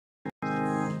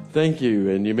Thank you,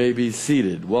 and you may be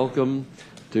seated. Welcome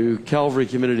to Calvary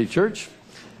Community Church,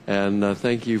 and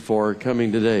thank you for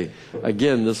coming today.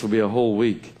 Again, this will be a whole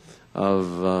week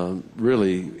of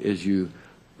really, as you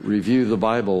review the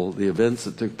Bible, the events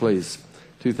that took place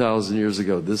 2,000 years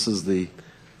ago. This is the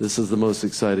most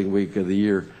exciting week of the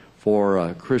year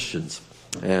for Christians,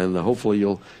 and hopefully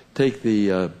you'll take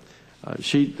the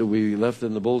sheet that we left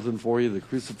in the bulletin for you, the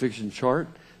crucifixion chart.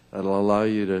 That'll allow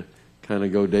you to kind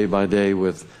of go day by day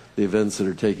with the events that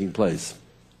are taking place.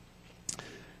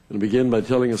 I'm going to begin by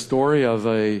telling a story of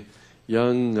a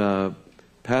young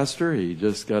pastor. He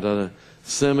just got out of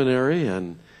seminary,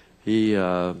 and he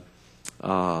was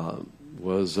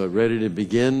ready to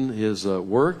begin his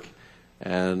work,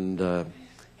 and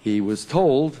he was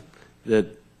told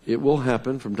that it will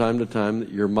happen from time to time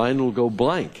that your mind will go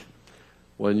blank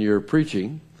when you're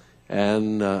preaching,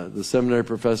 and the seminary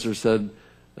professor said,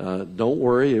 don't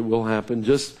worry, it will happen.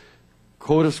 Just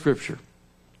quote a scripture,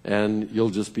 and you'll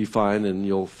just be fine, and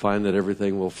you'll find that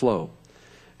everything will flow.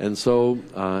 And so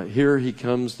here he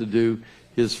comes to do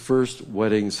his first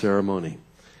wedding ceremony.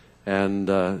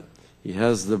 And he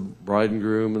has the bride and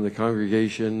groom and the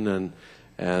congregation,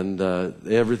 and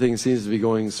everything seems to be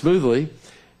going smoothly.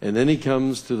 And then he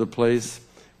comes to the place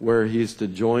where he's to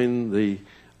join the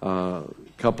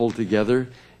couple together,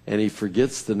 and he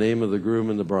forgets the name of the groom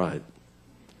and the bride.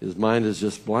 His mind is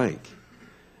just blank.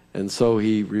 And so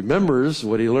he remembers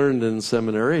what he learned in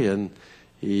seminary, and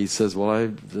he says, well, I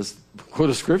just quote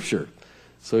a scripture.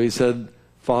 So he said,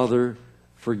 Father,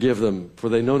 forgive them, for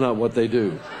they know not what they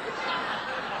do.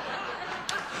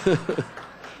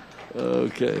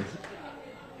 Okay.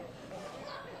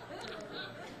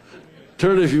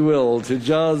 Turn, if you will, to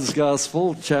John's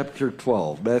Gospel, chapter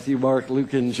 12. Matthew, Mark,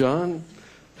 Luke, and John.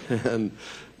 And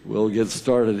we'll get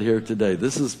started here today.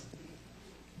 This is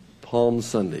Palm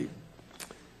Sunday.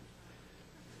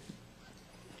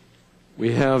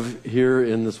 We have here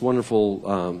in this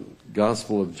wonderful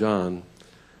Gospel of John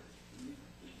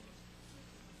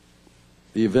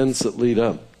the events that lead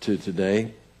up to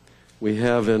today. We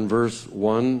have in verse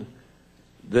 1,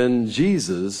 then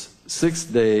Jesus, 6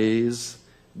 days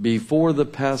before the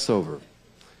Passover.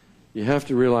 You have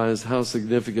to realize how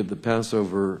significant the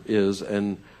Passover is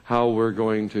and how we're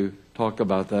going to talk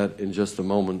about that in just a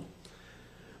moment.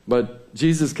 But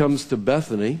Jesus comes to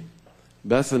Bethany.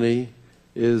 Bethany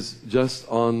is just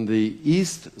on the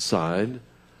east side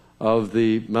of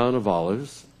the Mount of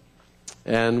Olives.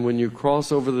 And when you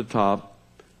cross over the top,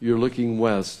 you're looking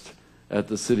west at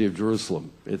the city of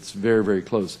Jerusalem. It's very, very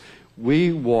close.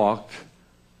 We walked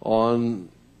on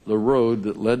the road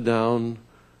that led down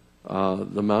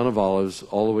the Mount of Olives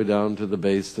all the way down to the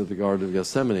base of the Garden of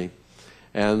Gethsemane.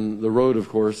 And the road, of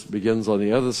course, begins on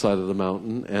the other side of the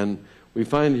mountain. And we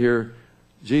find here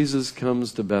Jesus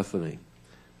comes to Bethany.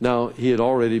 Now, he had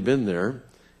already been there,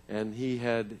 and he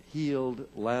had healed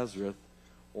Lazarus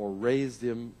or raised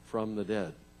him from the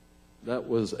dead. That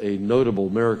was a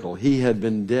notable miracle. He had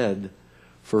been dead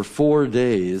for 4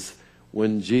 days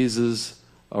when Jesus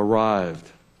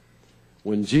arrived.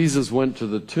 When Jesus went to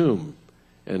the tomb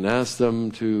and asked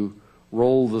them to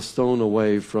roll the stone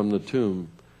away from the tomb,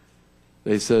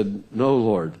 they said, no,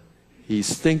 Lord, he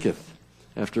stinketh.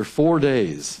 After 4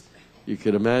 days, you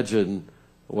could imagine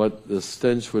what the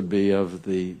stench would be of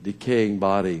the decaying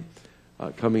body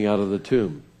coming out of the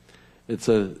tomb. It's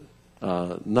a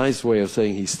nice way of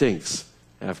saying he stinks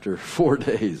after 4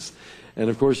 days. And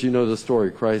of course, you know the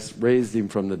story. Christ raised him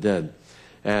from the dead.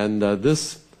 And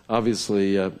this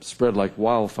obviously spread like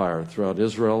wildfire throughout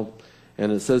Israel.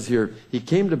 And it says here, he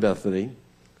came to Bethany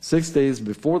 6 days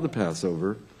before the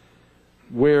Passover,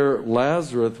 where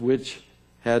Lazarus, which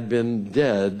had been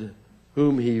dead,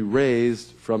 whom he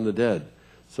raised from the dead.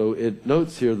 So it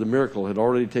notes here the miracle had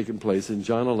already taken place. In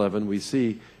John 11, we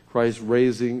see Christ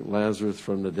raising Lazarus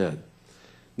from the dead.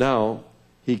 Now,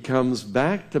 he comes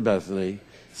back to Bethany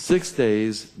 6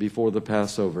 days before the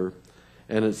Passover.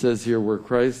 And it says here where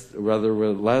where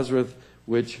Lazarus,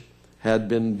 which had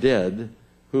been dead,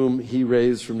 whom he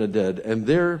raised from the dead. And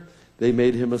there they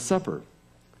made him a supper.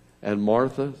 And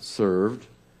Martha served,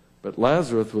 but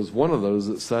Lazarus was one of those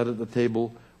that sat at the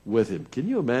table with him. Can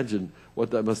you imagine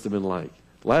what that must have been like?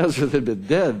 Lazarus had been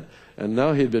dead, and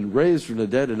now he had been raised from the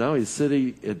dead, and now he's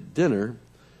sitting at dinner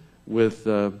with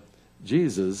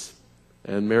Jesus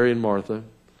and Mary and Martha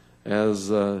as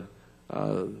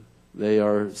they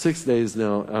are 6 days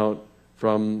now out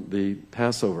from the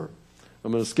Passover.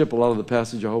 I'm going to skip a lot of the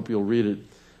passage. I hope you'll read it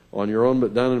on your own.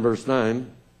 But down in verse 9,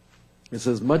 it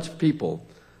says, much people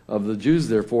of the Jews,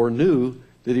 therefore, knew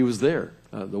that he was there.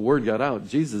 The word got out.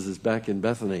 Jesus is back in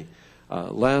Bethany.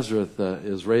 Lazarus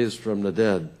is raised from the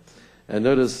dead. And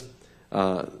notice,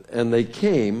 and they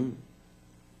came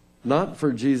not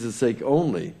for Jesus' sake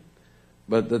only,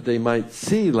 but that they might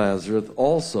see Lazarus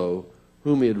also,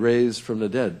 whom he had raised from the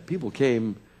dead. People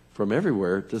came from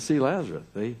everywhere to see Lazarus.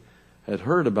 They had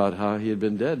heard about how he had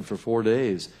been dead for 4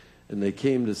 days, and they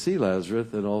came to see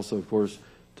Lazarus and also, of course,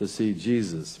 to see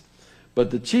Jesus.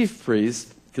 But the chief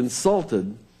priests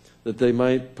consulted that they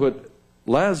might put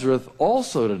Lazarus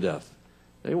also to death.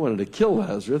 They wanted to kill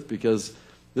Lazarus because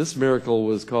this miracle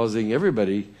was causing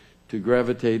everybody to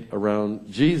gravitate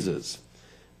around Jesus,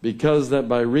 because that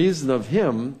by reason of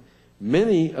him,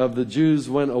 many of the Jews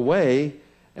went away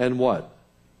and what?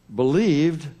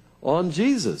 Believed on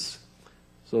Jesus.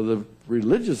 So the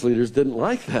religious leaders didn't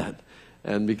like that.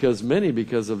 And because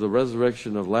of the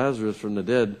resurrection of Lazarus from the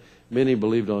dead, many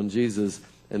believed on Jesus,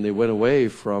 and they went away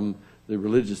from the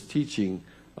religious teaching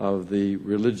of the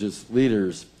religious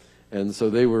leaders. And so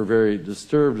they were very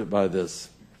disturbed by this.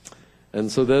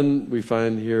 And so then we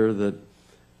find here that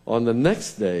on the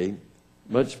next day,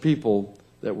 much people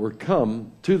that were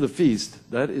come to the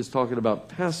feast, that is talking about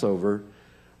Passover,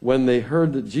 when they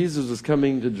heard that Jesus was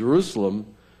coming to Jerusalem,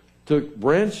 took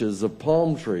branches of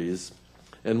palm trees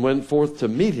and went forth to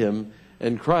meet him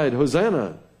and cried,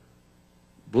 Hosanna!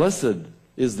 Blessed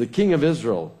is the King of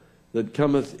Israel that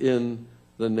cometh in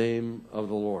the name of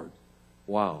the Lord.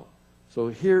 Wow. So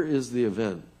here is the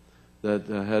event that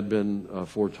had been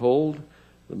foretold.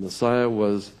 The Messiah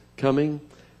was coming,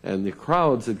 and the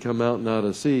crowds had come out now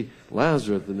to see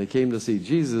Lazarus, and they came to see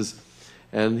Jesus.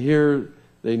 And here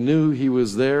they knew he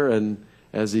was there, and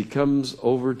as he comes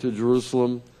over to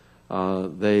Jerusalem,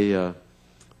 they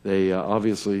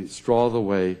obviously straw the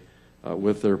way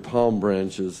with their palm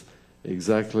branches,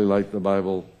 exactly like the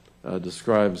Bible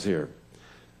describes here.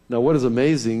 Now, what is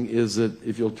amazing is that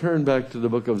if you'll turn back to the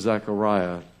book of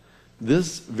Zechariah,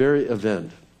 this very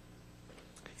event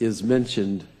is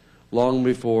mentioned long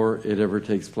before it ever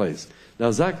takes place.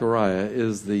 Now, Zechariah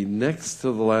is the next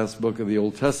to the last book of the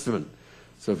Old Testament.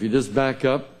 So if you just back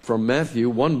up from Matthew,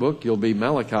 one book, you'll be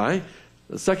Malachi.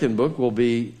 The second book will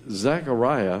be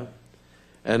Zechariah.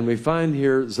 And we find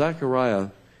here Zechariah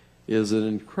is an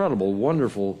incredible,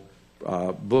 wonderful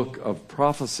book of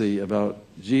prophecy about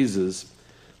Jesus.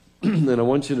 And I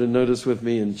want you to notice with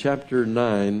me in chapter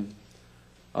 9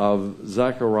 of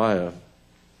Zechariah,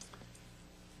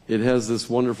 it has this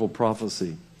wonderful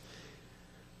prophecy.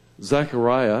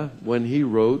 Zechariah, when he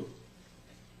wrote,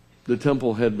 the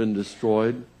temple had been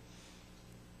destroyed.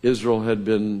 Israel had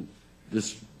been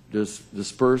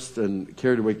dispersed and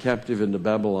carried away captive into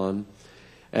Babylon.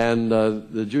 And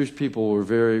the Jewish people were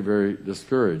very, very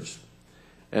discouraged.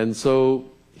 And so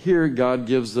here God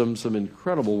gives them some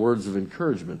incredible words of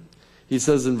encouragement. He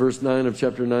says in verse 9 of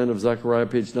chapter 9 of Zechariah,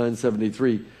 page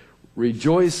 973,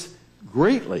 Rejoice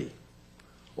greatly,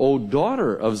 O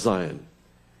daughter of Zion.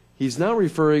 He's now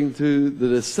referring to the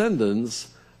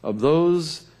descendants of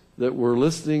those that were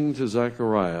listening to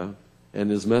Zechariah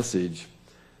and his message.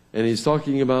 And he's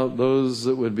talking about those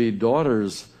that would be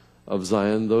daughters of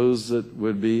Zion, those that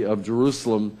would be of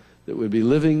Jerusalem, that would be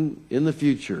living in the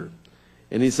future.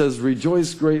 And he says,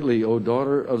 Rejoice greatly, O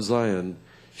daughter of Zion.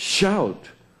 Shout,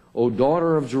 O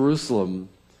daughter of Jerusalem.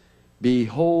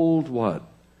 Behold what?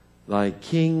 Thy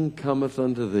king cometh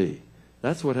unto thee.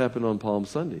 That's what happened on Palm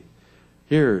Sunday.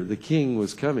 Here, the king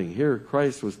was coming. Here,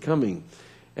 Christ was coming.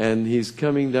 And he's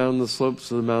coming down the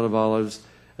slopes of the Mount of Olives.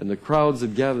 And the crowds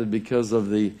had gathered because of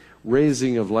the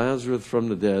raising of Lazarus from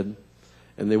the dead.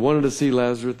 And they wanted to see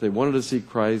Lazarus. They wanted to see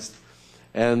Christ.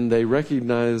 And they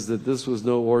recognized that this was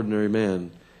no ordinary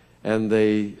man. And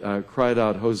they cried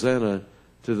out, Hosanna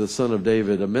to the Son of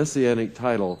David, a messianic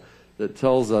title that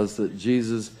tells us that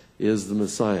Jesus is the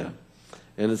Messiah.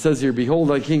 And it says here, Behold,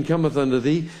 thy king cometh unto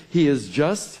thee. He is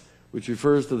just, which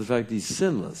refers to the fact he's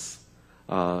sinless.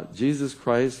 Jesus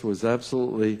Christ was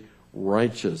absolutely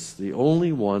righteous, the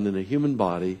only one in a human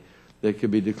body that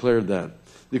could be declared that.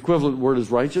 The equivalent word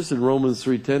is righteous. In Romans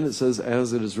 3:10 it says,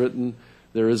 As it is written,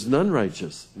 there is none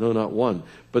righteous, no, not one.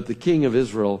 But the King of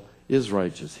Israel is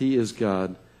righteous. He is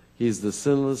God. He's the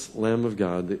sinless Lamb of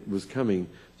God that was coming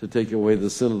to take away the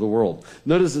sin of the world.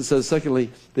 Notice it says,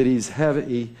 secondly, that he's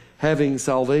having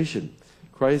salvation.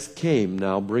 Christ came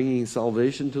now bringing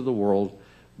salvation to the world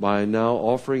by now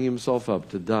offering himself up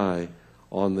to die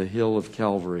on the hill of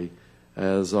Calvary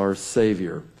as our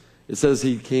Savior. It says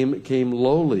he came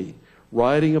lowly,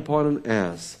 riding upon an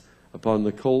ass, upon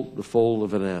the colt, the foal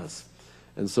of an ass.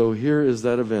 And so here is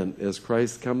that event. As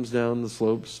Christ comes down the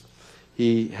slopes,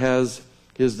 he has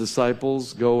his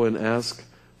disciples go and ask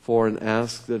for an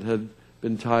ass that had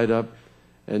been tied up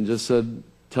and just said,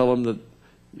 tell him that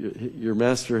your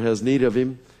master has need of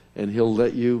him. and he'll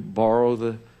let you borrow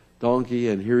the donkey,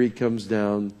 and here he comes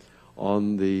down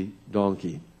on the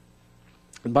donkey.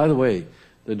 And by the way,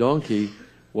 the donkey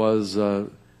was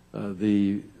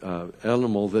the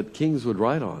animal that kings would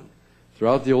ride on.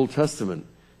 Throughout the Old Testament,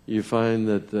 you find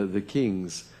that the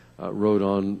kings rode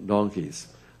on donkeys.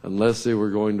 Unless they were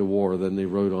going to war, then they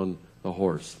rode on the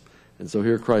horse. And so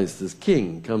here Christ, this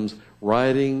king, comes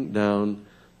riding down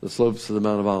the slopes of the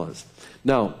Mount of Olives.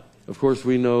 Now, of course,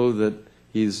 we know that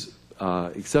he's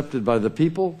accepted by the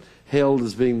people, hailed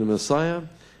as being the Messiah,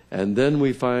 and then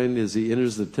we find as he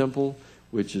enters the temple,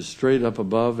 which is straight up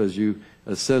above, as you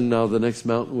ascend now the next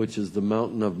mountain, which is the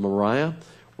mountain of Moriah,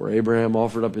 where Abraham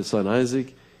offered up his son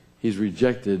Isaac, he's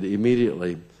rejected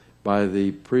immediately by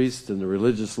the priests and the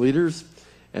religious leaders,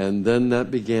 and then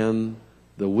that began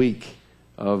the week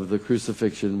of the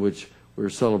crucifixion, which we're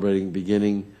celebrating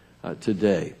beginning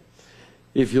today.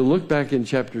 If you look back in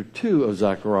chapter 2 of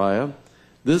Zechariah,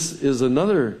 this is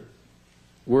another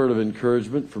word of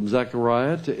encouragement from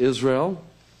Zechariah to Israel,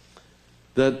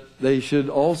 that they should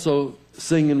also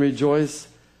sing and rejoice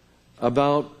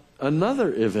about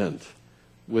another event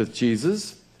with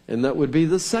Jesus, and that would be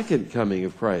the second coming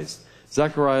of Christ.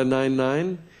 Zechariah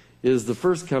 9:9 is the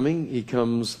first coming. He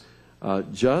comes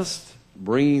just,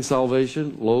 bringing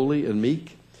salvation, lowly and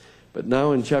meek. But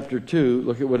now in chapter 2,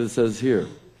 look at what it says here.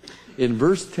 In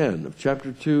verse 10 of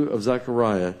chapter 2 of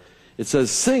Zechariah, it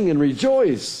says, "Sing and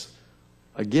rejoice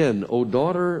again, O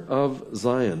daughter of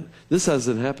Zion." This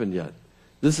hasn't happened yet.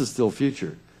 This is still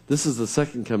future. This is the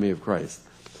second coming of Christ.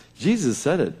 Jesus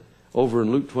said it over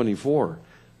in Luke 24,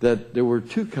 that there were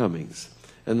two comings.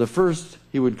 And the first,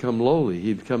 he would come lowly,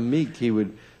 he'd come meek, he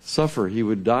would suffer, he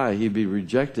would die, he'd be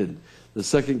rejected. The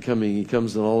second coming, he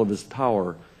comes in all of his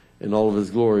power and all of his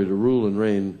glory to rule and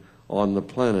reign on the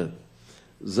planet.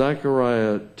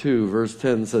 Zechariah 2 verse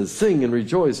 10 says, "Sing and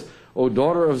rejoice, O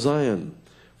daughter of Zion,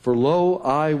 for lo,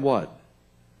 I" what?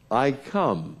 "I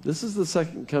come." This is the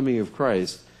second coming of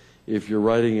Christ, if you're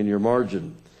writing in your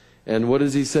margin. And what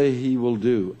does he say he will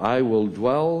do? "I will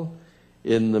dwell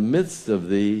in the midst of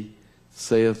thee,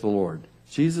 saith the Lord."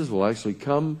 Jesus will actually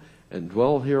come and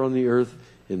dwell here on the earth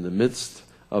in the midst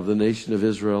of the nation of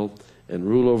Israel and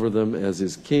rule over them as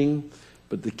his king.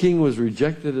 But the king was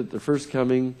rejected at the first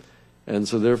coming, and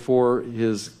so therefore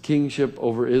his kingship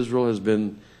over Israel has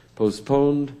been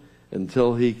postponed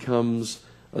until he comes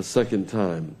a second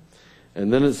time.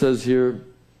 And then it says here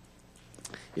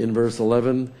in verse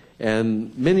 11,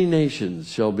 "And many nations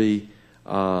shall be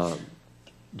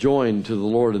joined to the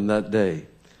Lord in that day,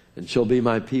 and shall be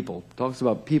my people." Talks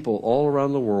about people all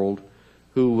around the world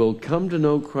who will come to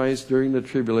know Christ during the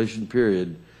tribulation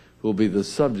period, who will be the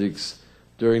subjects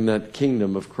during that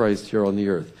kingdom of Christ here on the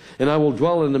earth. "And I will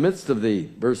dwell in the midst of thee,"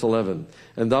 verse 11,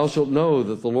 "and thou shalt know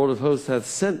that the Lord of hosts hath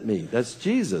sent me," that's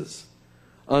Jesus,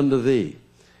 "unto thee."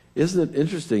 Isn't it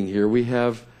interesting here? We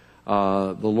have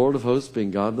the Lord of hosts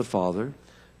being God the Father.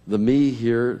 The me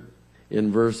here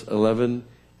in verse 11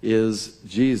 is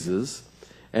Jesus.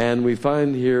 And we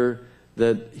find here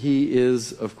that he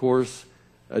is, of course,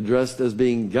 addressed as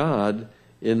being God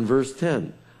in verse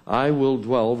 10. "I will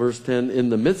dwell," verse 10, "in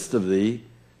the midst of thee,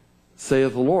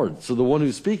 saith the Lord." So the one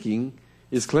who's speaking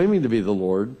is claiming to be the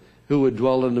Lord who would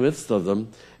dwell in the midst of them.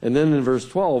 And then in verse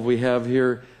 12 we have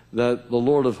here that the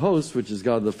Lord of hosts, which is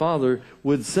God the Father,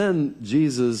 would send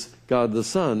Jesus, God the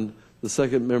Son, the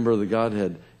second member of the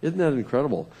Godhead. Isn't that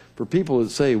incredible? For people who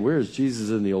say, where is Jesus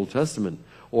in the Old Testament?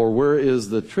 Or where is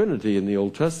the Trinity in the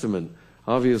Old Testament?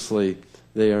 Obviously,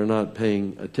 they are not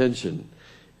paying attention.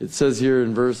 It says here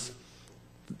in verse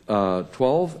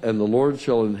 12, "And the Lord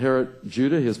shall inherit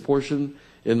Judah, his portion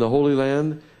in the Holy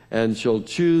Land, and shall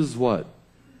choose" what?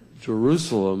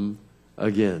 "Jerusalem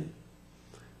again."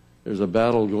 There's a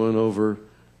battle going over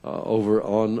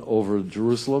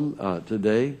Jerusalem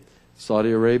today,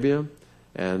 Saudi Arabia,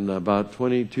 and about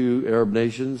 22 Arab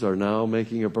nations are now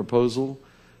making a proposal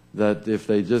that if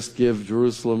they just give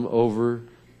Jerusalem over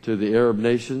to the Arab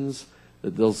nations,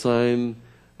 that they'll sign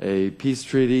a peace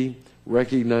treaty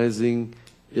recognizing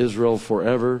Israel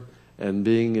forever and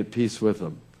being at peace with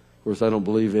them. Of course, I don't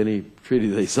believe any treaty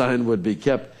they sign would be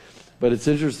kept, but it's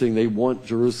interesting. They want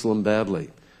Jerusalem badly.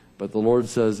 But the Lord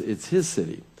says it's his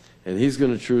city, and he's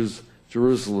going to choose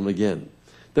Jerusalem again.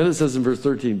 Then it says in verse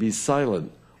 13, "Be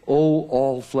silent, O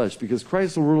all flesh," because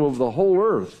Christ will rule over the whole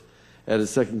earth at his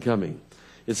second coming.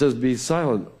 It says, "Be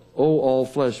silent, O all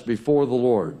flesh, before the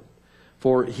Lord,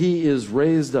 for he is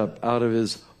raised up out of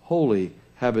his holy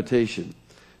habitation."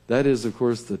 That is, of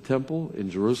course, the temple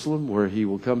in Jerusalem, where he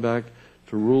will come back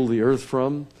to rule the earth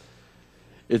from.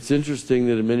 It's interesting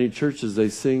that in many churches they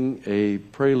sing a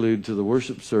prelude to the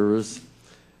worship service,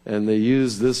 and they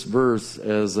use this verse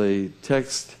as a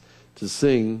text to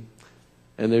sing,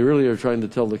 and they really are trying to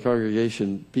tell the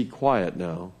congregation, be quiet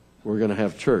now, we're going to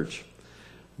have church.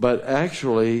 But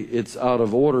actually, it's out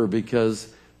of order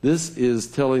because this is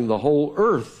telling the whole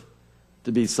earth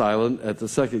to be silent at the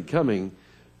second coming,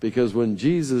 because when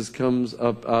Jesus comes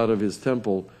up out of his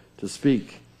temple to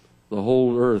speak, the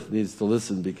whole earth needs to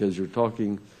listen, because you're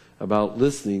talking about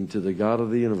listening to the God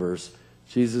of the universe,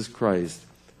 Jesus Christ,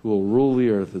 who will rule the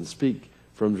earth and speak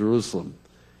from Jerusalem.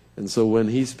 And so when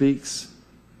he speaks,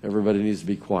 everybody needs to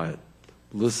be quiet.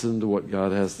 Listen to what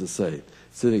God has to say.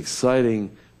 It's an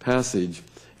exciting passage.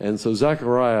 And so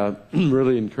Zechariah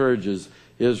really encourages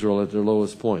Israel at their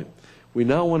lowest point. We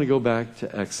now want to go back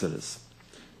to Exodus.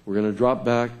 We're going to drop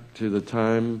back to the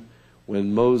time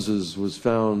when Moses was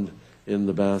found in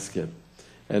the basket.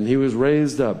 And he was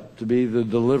raised up to be the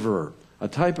deliverer, a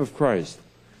type of Christ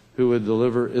who would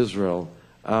deliver Israel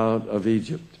out of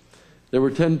Egypt. There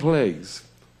were 10 plagues,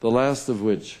 the last of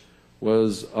which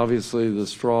was obviously the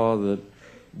straw that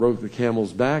broke the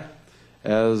camel's back,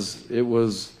 as it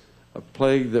was a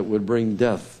plague that would bring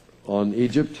death on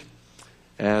Egypt.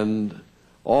 And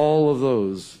all of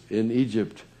those in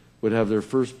Egypt would have their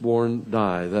firstborn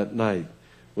die that night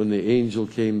when the angel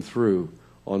came through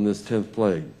on this 10th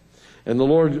plague. And the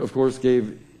Lord, of course,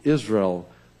 gave Israel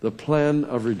the plan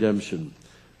of redemption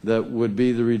that would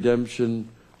be the redemption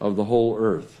of the whole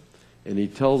earth. And he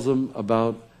tells them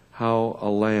about how a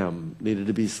lamb needed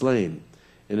to be slain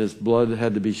and its blood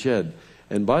had to be shed.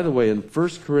 And by the way, in 1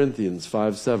 Corinthians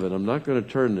 5:7, I'm not going to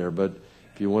turn there, but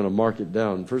if you want to mark it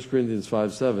down, 1 Corinthians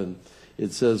 5:7,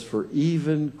 it says, for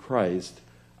even Christ,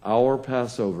 our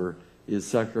Passover, is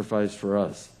sacrificed for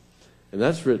us. And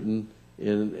that's written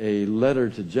in a letter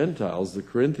to Gentiles, the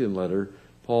Corinthian letter.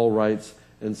 Paul writes,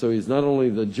 and so he's not only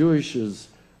the Jewish's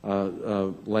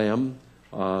lamb,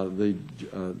 the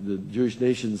Jewish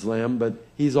nation's lamb, but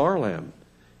he's our lamb.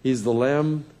 He's the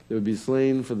lamb that would be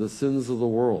slain for the sins of the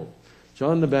world.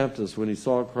 John the Baptist, when he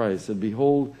saw Christ, said,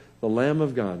 behold, the Lamb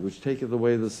of God, which taketh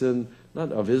away the sin,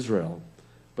 not of Israel,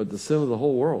 but the sin of the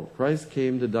whole world. Christ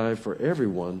came to die for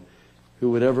everyone who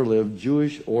would ever live,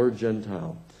 Jewish or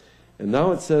Gentile. And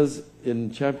now it says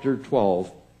in chapter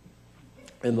 12,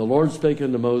 and the Lord spake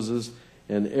unto Moses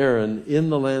and Aaron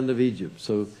in the land of Egypt.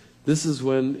 So this is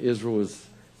when Israel was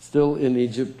still in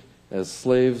Egypt as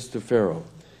slaves to Pharaoh.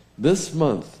 This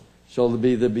month shall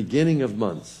be the beginning of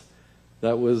months.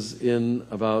 That was in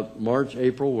about March,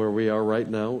 April, where we are right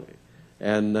now.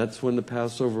 And that's when the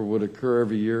Passover would occur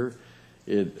every year.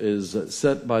 It is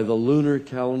set by the lunar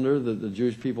calendar that the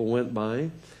Jewish people went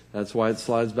by. That's why it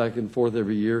slides back and forth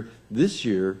every year. This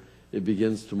year, it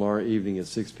begins tomorrow evening at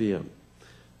 6 p.m.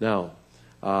 Now,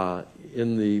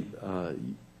 in the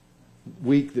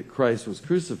week that Christ was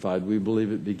crucified, we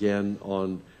believe it began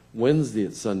on Wednesday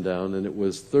at sundown, and it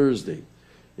was Thursday.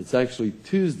 It's actually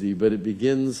Tuesday, but it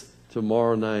begins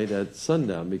tomorrow night at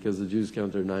sundown because the Jews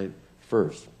count their night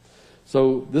first.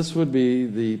 So this would be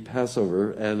the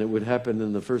Passover, and it would happen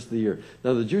in the first of the year.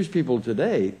 Now, the Jewish people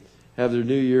today have their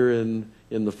New Year in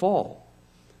the fall.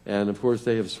 And, of course,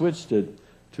 they have switched it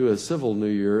to a civil New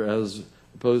Year as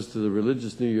opposed to the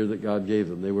religious New Year that God gave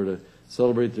them. They were to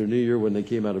celebrate their New Year when they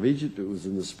came out of Egypt. It was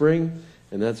in the spring,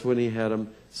 and that's when he had them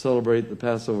celebrate the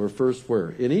Passover first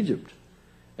where? In Egypt.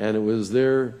 And it was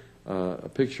there a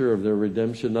picture of their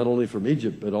redemption, not only from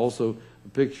Egypt, but also a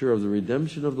picture of the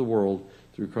redemption of the world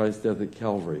through Christ's death at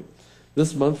Calvary.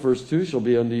 This month, verse 2, shall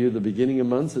be unto you the beginning of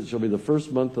months. It shall be the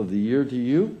first month of the year to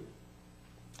you.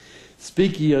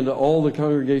 Speak ye unto all the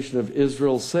congregation of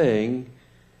Israel, saying,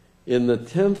 in the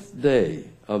 10th day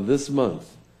of this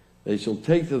month they shall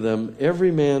take to them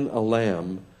every man a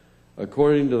lamb,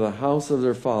 according to the house of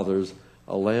their fathers,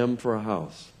 a lamb for a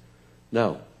house.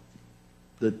 Now,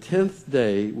 the 10th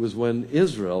day was when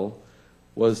Israel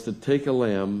was to take a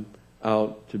lamb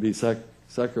out to be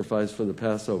sacrificed for the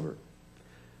Passover.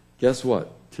 Guess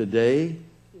what? Today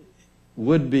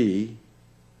would be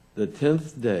the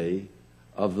 10th day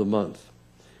of the month.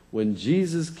 When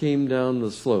Jesus came down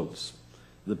the slopes,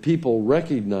 the people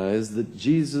recognized that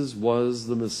Jesus was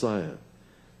the Messiah.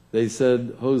 They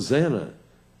said, Hosanna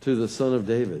to the Son of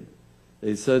David.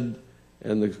 They said,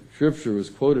 and the scripture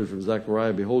was quoted from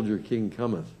Zechariah, behold, your king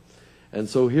cometh. And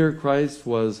so here Christ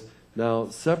was now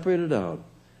separated out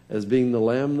as being the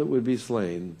lamb that would be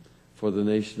slain for the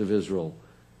nation of Israel,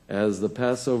 as the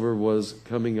Passover was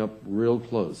coming up real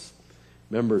close.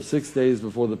 Remember, 6 days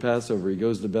before the Passover, he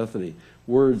goes to Bethany.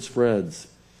 Word spreads.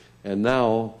 And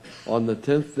now, on the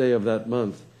 10th day of that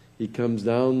month, he comes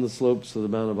down the slopes of the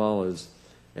Mount of Olives,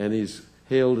 and he's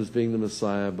hailed as being the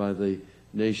Messiah by the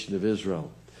nation of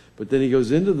Israel. But then he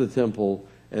goes into the temple,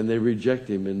 and they reject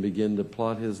him and begin to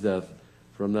plot his death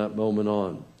from that moment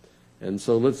on. And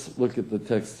so let's look at the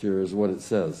text here as what it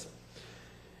says.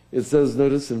 It says,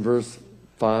 notice in verse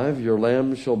 5, your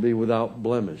lamb shall be without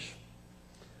blemish,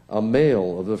 a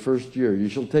male of the first year. You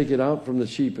shall take it out from the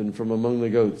sheep and from among the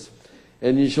goats,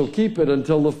 and you shall keep it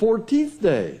until the 14th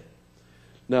day.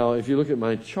 Now, if you look at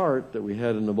my chart that we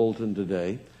had in the bulletin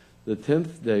today, the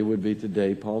 10th day would be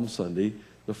today, Palm Sunday.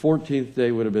 The 14th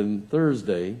day would have been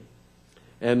Thursday.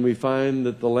 And we find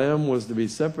that the lamb was to be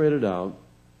separated out.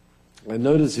 And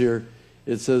notice here,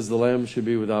 it says the lamb should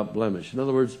be without blemish. In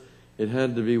other words, it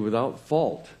had to be without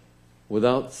fault,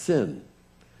 without sin.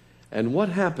 And what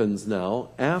happens now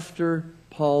after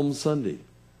Palm Sunday?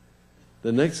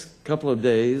 The next couple of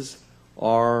days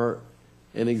are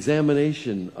an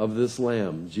examination of this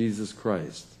lamb, Jesus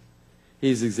Christ.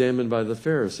 He's examined by the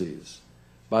Pharisees,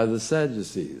 by the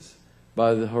Sadducees,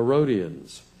 by the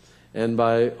Herodians, and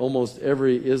by almost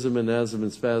every ism and asm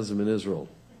and spasm in Israel.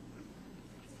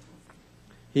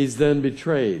 He's then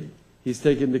betrayed. He's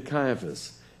taken to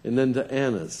Caiaphas, and then to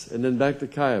Annas, and then back to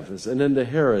Caiaphas, and then to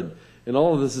Herod. And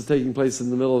all of this is taking place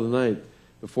in the middle of the night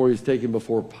before he's taken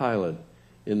before Pilate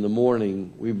in the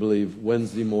morning, we believe,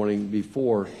 Wednesday morning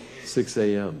before 6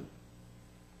 a.m.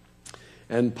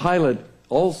 And Pilate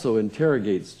also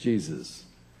interrogates Jesus.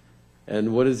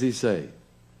 And what does he say?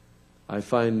 I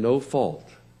find no fault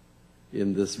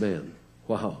in this man.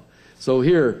 Wow. So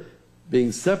here,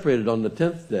 being separated on the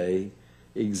 10th day,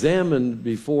 examined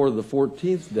before the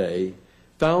 14th day,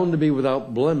 found to be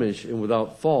without blemish and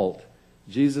without fault,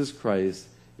 Jesus Christ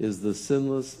is the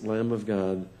sinless Lamb of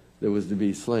God that was to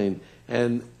be slain.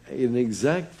 And in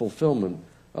exact fulfillment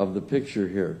of the picture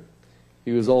here,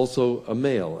 he was also a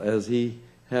male, as he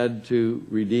had to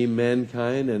redeem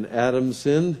mankind, and Adam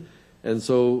sinned, and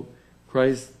so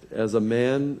Christ as a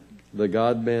man, the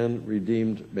God-man,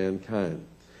 redeemed mankind.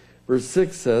 Verse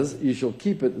 6 says, you shall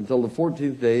keep it until the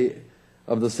 14th day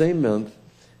of the same month,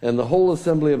 and the whole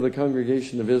assembly of the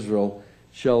congregation of Israel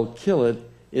shall kill it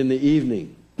in the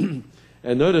evening.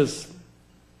 And notice,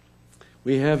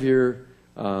 we have here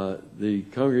the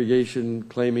congregation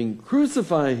claiming,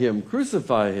 crucify him,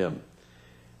 crucify him.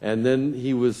 And then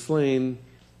he was slain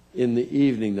in the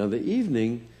evening. Now the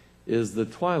evening is the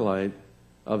twilight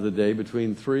of the day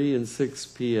between 3 and 6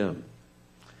 p.m.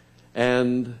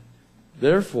 And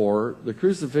therefore, the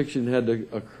crucifixion had to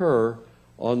occur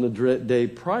on the day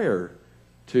prior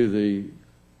to the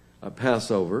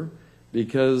Passover,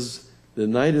 because the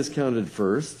night is counted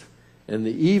first, and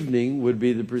the evening would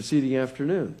be the preceding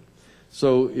afternoon.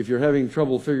 So if you're having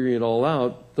trouble figuring it all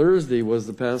out, Thursday was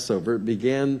the Passover. It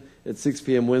began at 6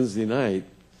 p.m. Wednesday night,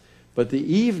 but the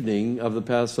evening of the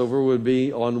Passover would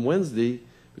be on Wednesday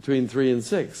between 3 and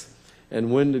 6.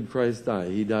 And when did Christ die?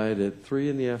 He died at 3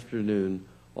 in the afternoon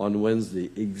on Wednesday,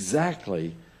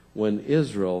 exactly when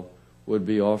Israel would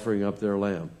be offering up their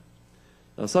lamb.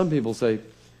 Now some people say,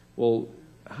 well,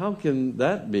 how can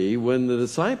that be when the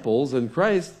disciples and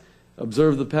Christ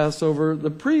observed the Passover the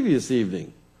previous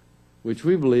evening, which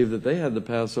we believe that they had the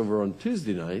Passover on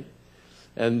Tuesday night,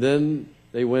 and then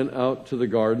they went out to the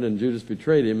garden and Judas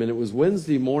betrayed him, and it was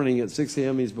Wednesday morning at 6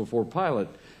 a.m. he's before Pilate.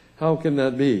 How can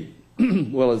that be?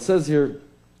 Well, it says here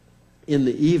in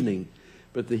the evening,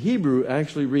 but the Hebrew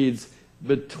actually reads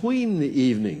between the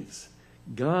evenings.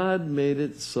 God made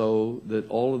it so that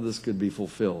all of this could be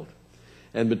fulfilled.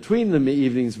 And between the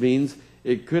evenings means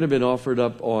it could have been offered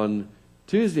up on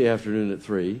Tuesday afternoon at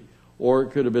 3, or it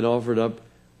could have been offered up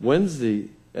Wednesday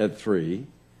at 3,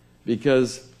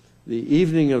 because the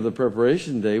evening of the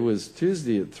preparation day was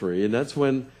Tuesday at 3, and that's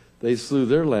when they slew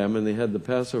their lamb and they had the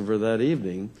Passover that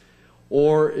evening.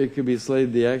 Or it could be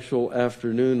slain the actual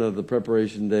afternoon of the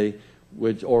preparation day,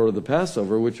 or the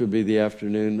Passover, which would be the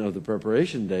afternoon of the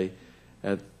preparation day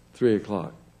at 3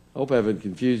 o'clock. I hope I haven't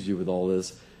confused you with all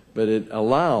this, but it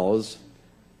allows,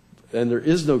 and there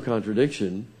is no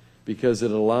contradiction, because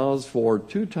it allows for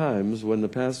 2 times when the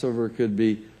Passover could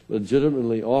be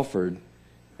legitimately offered,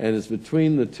 and it's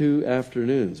between the 2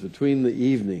 afternoons, between the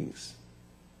evenings.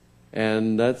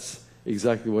 And that's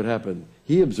exactly what happened.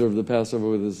 He observed the Passover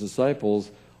with his disciples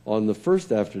on the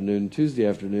first afternoon, Tuesday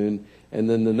afternoon, and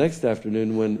then the next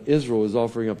afternoon when Israel was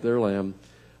offering up their lamb,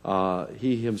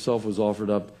 he himself was offered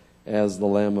up as the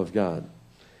Lamb of God.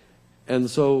 And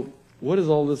so what does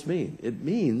all this mean? It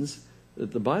means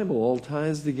that the Bible all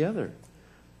ties together.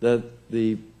 That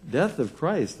the death of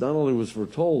Christ not only was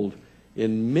foretold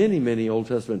in many, many Old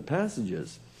Testament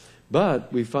passages,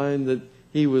 but we find that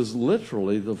he was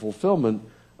literally the fulfillment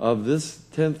of this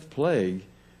 10th plague,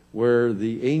 where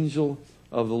the angel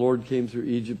of the Lord came through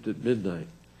Egypt at midnight.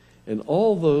 And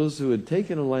all those who had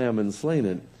taken a lamb and slain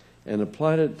it and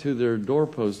applied it to their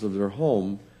doorpost of their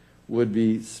home would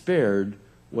be spared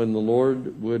when the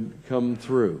Lord would come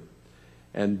through.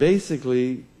 And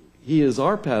basically, he is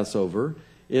our Passover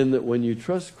in that when you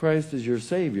trust Christ as your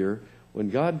Savior, when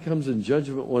God comes in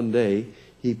judgment one day,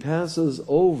 he passes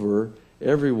over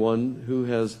everyone who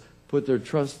has put their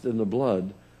trust in the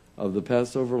blood of the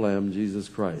Passover Lamb, Jesus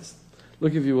Christ.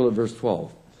 Look, if you will, at verse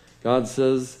 12. God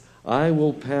says, I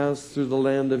will pass through the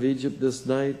land of Egypt this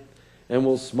night, and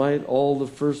will smite all the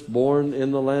firstborn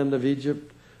in the land of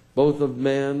Egypt, both of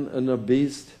man and of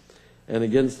beast. And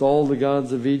against all the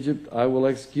gods of Egypt I will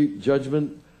execute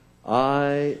judgment.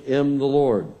 I am the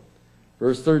Lord.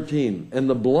 Verse 13, and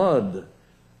the blood,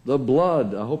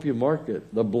 I hope you mark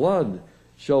it, the blood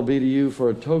shall be to you for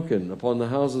a token upon the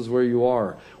houses where you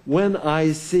are. When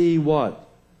I see what?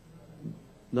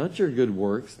 Not your good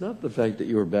works, not the fact that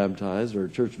you were baptized or a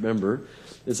church member.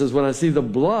 It says, when I see the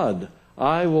blood,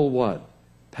 I will what?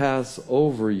 Pass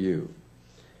over you.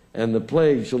 And the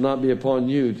plague shall not be upon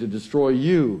you to destroy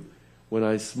you when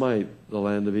I smite the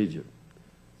land of Egypt.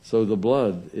 So the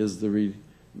blood is the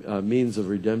means of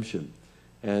redemption.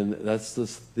 And that's the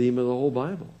theme of the whole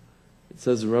Bible. It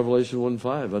says in Revelation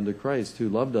 1:5, unto Christ who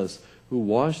loved us, who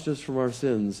washed us from our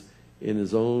sins in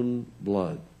his own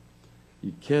blood.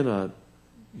 You cannot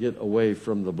get away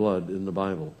from the blood in the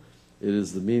Bible. It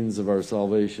is the means of our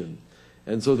salvation.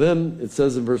 And so then it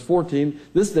says in verse 14,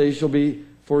 this day shall be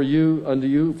for you, unto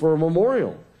you, for a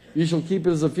memorial. You shall keep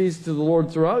it as a feast to the Lord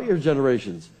throughout your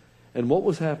generations. And what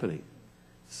was happening?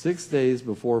 6 days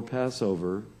before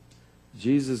Passover,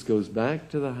 Jesus goes back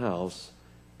to the house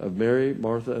of Mary,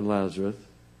 Martha, and Lazarus,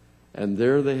 and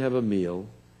there they have a meal.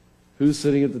 Who's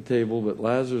sitting at the table but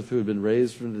Lazarus, who had been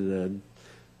raised from the dead?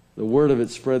 The word of it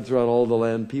spread throughout all the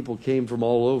land. People came from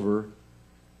all over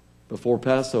before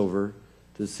Passover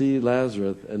to see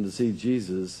Lazarus and to see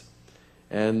Jesus.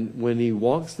 And when he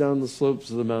walks down the slopes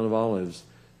of the Mount of Olives,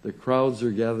 the crowds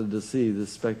are gathered to see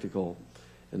this spectacle.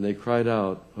 And they cried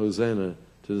out, Hosanna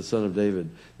to the Son of David.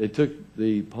 They took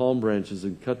the palm branches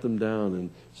and cut them down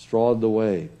and strawed the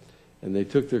way. And they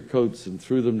took their coats and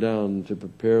threw them down to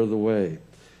prepare the way.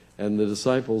 And the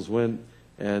disciples went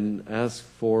and asked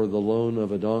for the loan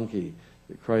of a donkey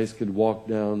that Christ could walk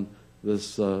down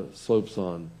this slopes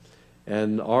on.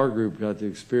 And our group got to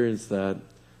experience that.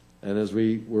 And as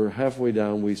we were halfway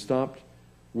down, we stopped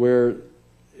where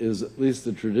is at least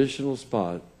the traditional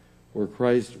spot where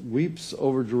Christ weeps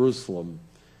over Jerusalem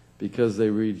because they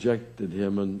rejected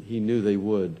him, and he knew they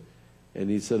would.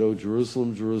 And he said, "Oh,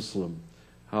 Jerusalem, Jerusalem,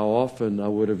 how often I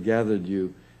would have gathered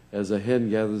you as a hen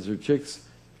gathers her chicks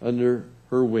under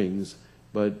her wings,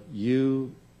 but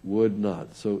you would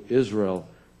not." So Israel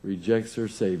rejects her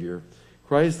Savior.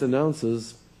 Christ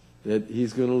announces that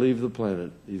he's going to leave the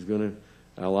planet. He's going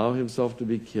to allow himself to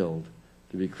be killed,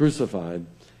 to be crucified,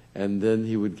 and then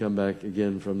he would come back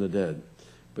again from the dead.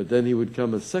 But then he would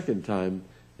come a second time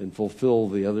and fulfill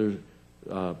the other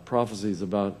prophecies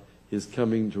about his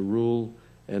coming to rule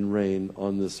and reign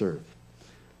on this earth.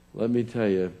 Let me tell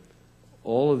you,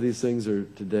 all of these things are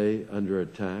today under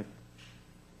attack.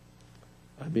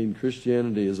 I mean,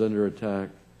 Christianity is under attack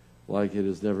like it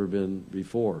has never been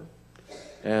before.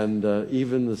 And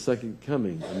even the second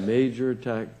coming, a major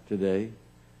attack today.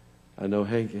 I know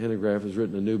Hank Hanegraaff has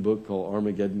written a new book called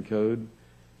Armageddon Code.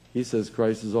 He says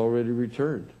Christ has already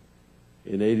returned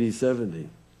in AD 70.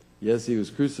 Yes, he was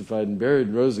crucified and buried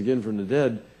and rose again from the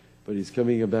dead, but he's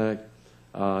coming back.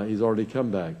 He's already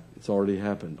come back. It's already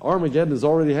happened. Armageddon has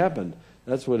already happened.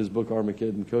 That's what his book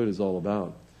Armageddon Code is all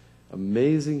about.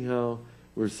 Amazing how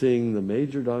we're seeing the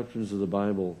major doctrines of the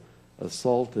Bible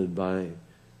assaulted by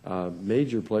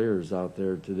major players out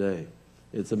there today.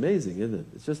 It's amazing, isn't it?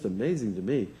 It's just amazing to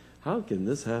me. How can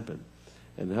this happen?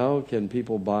 And how can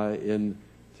people buy into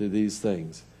these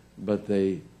things? But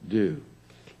they do.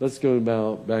 Let's go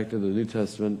now back to the New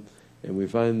Testament, and we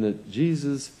find that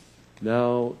Jesus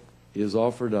now is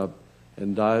offered up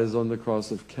and dies on the cross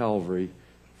of Calvary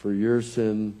for your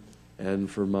sin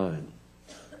and for mine.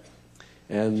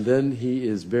 And then he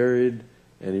is buried,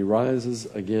 and he rises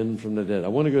again from the dead. I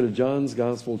want to go to John's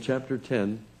Gospel, chapter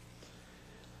 10.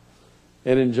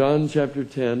 And in John chapter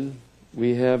 10,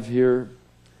 we have here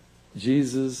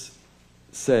Jesus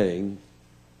saying,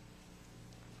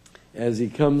 as he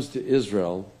comes to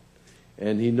Israel,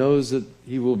 and he knows that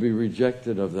he will be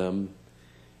rejected of them,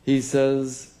 he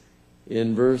says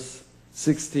in verse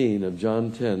 16 of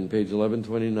John 10, page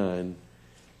 1129,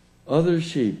 "Other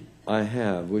sheep I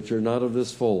have, which are not of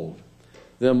this fold.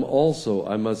 Them also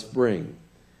I must bring,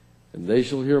 and they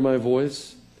shall hear my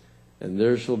voice, and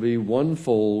there shall be one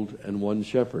fold and one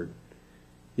shepherd."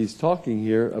 He's talking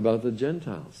here about the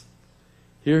Gentiles.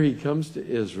 Here he comes to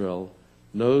Israel,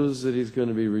 knows that he's going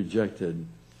to be rejected,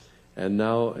 and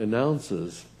now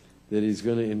announces that he's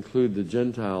going to include the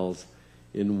Gentiles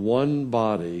in one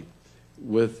body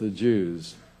with the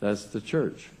Jews. That's the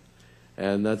church.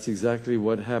 And that's exactly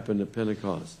what happened at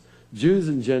Pentecost. Jews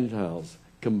and Gentiles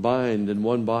combined in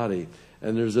one body,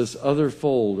 and there's this other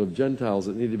fold of Gentiles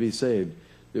that need to be saved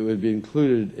that would be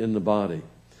included in the body.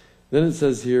 Then it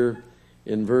says here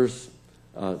in verse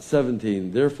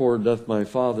 17, therefore doth my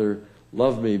Father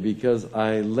love me, because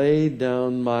I lay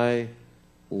down my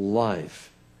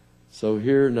life. So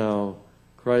here now,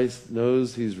 Christ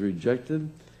knows he's rejected,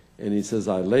 and he says,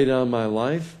 I lay down my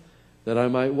life that I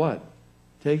might what?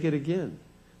 Take it again.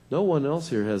 No one else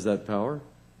here has that power.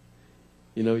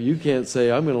 You know, you can't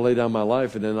say, I'm going to lay down my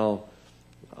life and then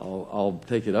I'll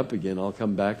take it up again. I'll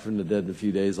come back from the dead in a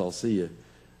few days. I'll see you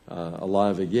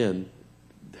alive again.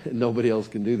 Nobody else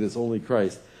can do this, only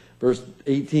Christ. Verse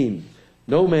 18,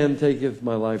 no man taketh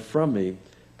my life from me,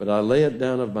 but I lay it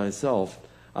down of myself.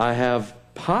 I have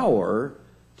power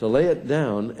to lay it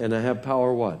down, and I have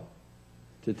power what?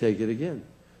 To take it again.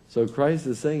 So Christ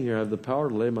is saying here, I have the power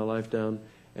to lay my life down,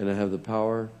 and I have the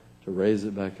power to raise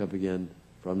it back up again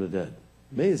from the dead.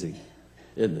 Amazing,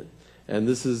 isn't it? And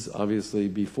this is obviously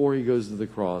before he goes to the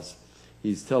cross.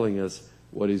 He's telling us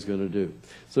what he's going to do.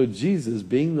 So Jesus,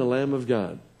 being the Lamb of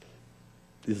God,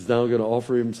 is now going to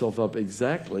offer himself up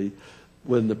exactly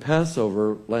when the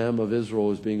Passover lamb of Israel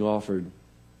was being offered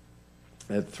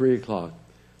at 3 o'clock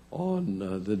on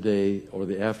the day or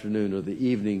the afternoon or the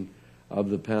evening of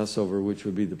the Passover, which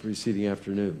would be the preceding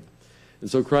afternoon. And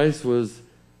so Christ was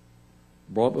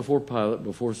brought before Pilate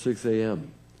before 6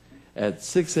 a.m. At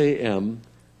 6 a.m.,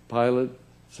 Pilate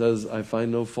says, I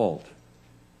find no fault.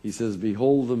 He says,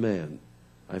 behold the man.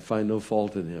 I find no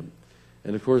fault in him.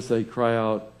 And of course they cry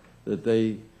out that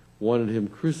they wanted him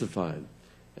crucified.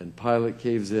 And Pilate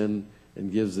caves in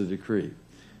and gives the decree.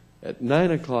 At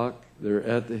 9 o'clock, they're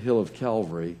at the hill of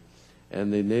Calvary,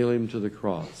 and they nail him to the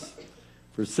cross.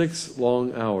 For 6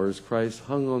 long hours, Christ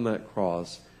hung on that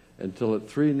cross until at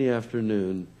 3 in the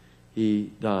afternoon,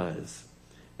 he dies.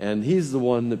 And he's the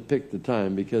one that picked the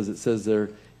time, because it says there,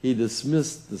 he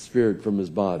dismissed the spirit from his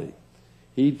body.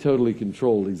 He totally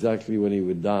controlled exactly when he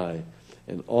would die.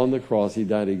 And on the cross, he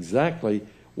died exactly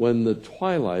when the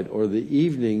twilight or the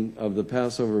evening of the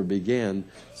Passover began,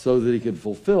 so that he could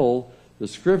fulfill the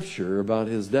scripture about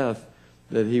his death,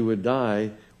 that he would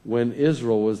die when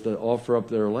Israel was to offer up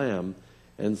their lamb.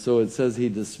 And so it says he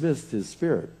dismissed his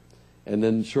spirit. And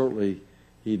then shortly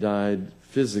he died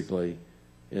physically,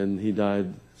 and he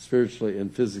died spiritually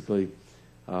and physically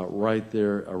right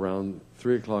there around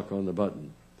 3 o'clock on the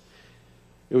button.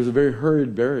 It was a very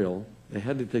hurried burial. They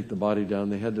had to take the body down.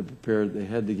 They had to prepare it. They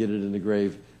had to get it in the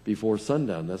grave before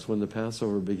sundown. That's when the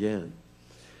Passover began.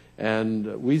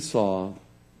 And we saw,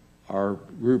 our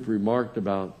group remarked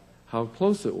about how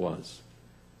close it was.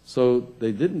 So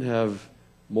they didn't have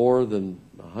more than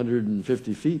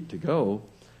 150 feet to go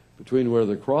between where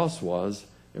the cross was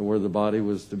and where the body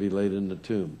was to be laid in the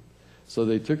tomb. So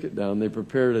they took it down, they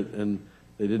prepared it, and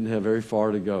they didn't have very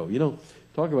far to go. You know,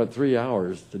 talk about 3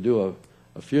 hours to do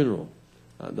a funeral.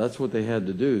 That's what they had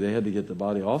to do. They had to get the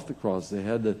body off the cross. They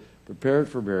had to prepare it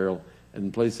for burial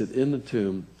and place it in the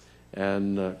tomb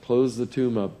and close the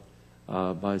tomb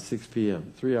up by 6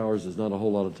 p.m. 3 hours is not a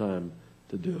whole lot of time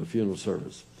to do a funeral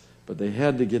service. But they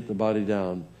had to get the body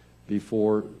down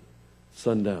before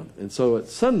sundown. And so at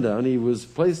sundown, he was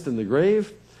placed in the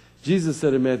grave. Jesus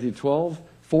said in Matthew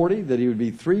 12:40 that he would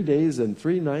be 3 days and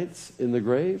 3 nights in the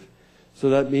grave. So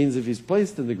that means if he's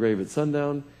placed in the grave at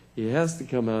sundown, he has to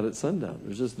come out at sundown.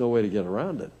 There's just no way to get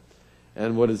around it.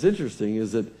 And what is interesting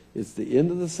is that it's the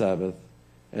end of the Sabbath,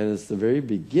 and it's the very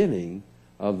beginning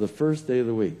of the first day of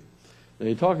the week. Now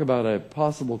you talk about a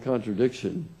possible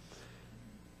contradiction.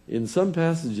 In some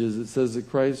passages it says that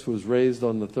Christ was raised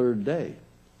on the 3rd day.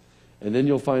 And then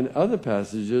you'll find other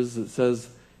passages that says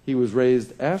he was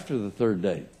raised after the 3rd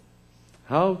day.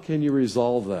 How can you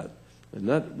resolve that? And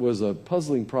that was a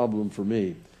puzzling problem for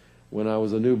me when I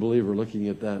was a new believer looking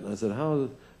at that. And I said,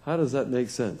 how does that make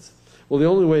sense? Well, the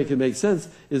only way it can make sense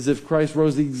is if Christ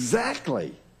rose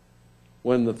exactly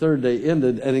when the 3rd day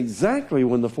ended and exactly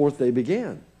when the 4th day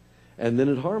began. And then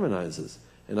it harmonizes.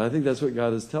 And I think that's what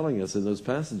God is telling us in those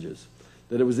passages,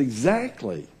 that it was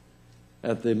exactly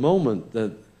at the moment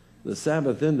that the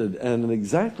Sabbath ended and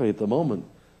exactly at the moment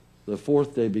the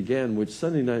 4th day began, which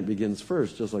Sunday night begins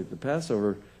first, just like the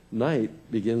Passover night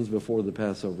begins before the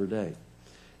Passover day.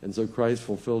 And so Christ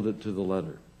fulfilled it to the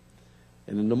letter.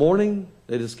 And in the morning,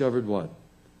 they discovered what?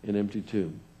 An empty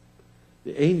tomb.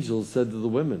 The angels said to the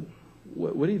women,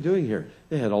 what are you doing here?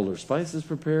 They had all their spices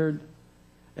prepared.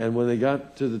 And when they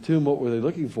got to the tomb, what were they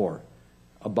looking for?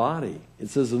 A body. It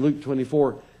says in Luke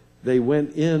 24, they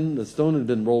went in, the stone had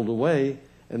been rolled away,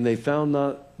 and they found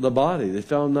not the body. They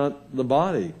found not the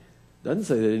body. It doesn't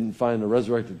say they didn't find the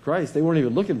resurrected Christ. They weren't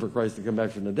even looking for Christ to come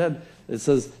back from the dead. It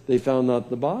says they found not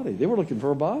the body. They were looking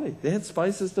for a body. They had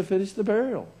spices to finish the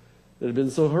burial that had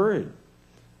been so hurried.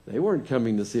 They weren't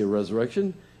coming to see a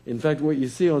resurrection. In fact, what you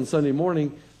see on Sunday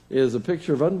morning is a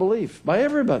picture of unbelief by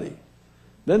everybody.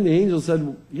 Then the angel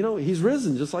said, you know, he's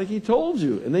risen just like he told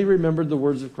you. And they remembered the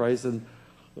words of Christ and,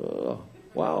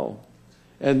 wow.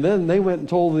 And then they went and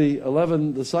told the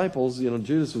 11 disciples, you know,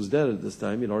 Judas was dead at this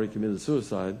time. He'd already committed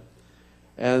suicide.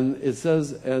 And it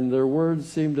says, and their words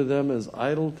seemed to them as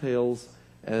idle tales,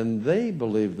 and they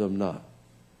believed them not.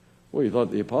 Well, you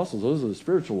thought the apostles, those are the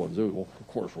spiritual ones. Well, of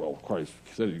course, Christ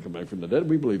said he'd come back from the dead.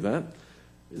 We believe that.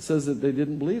 It says that they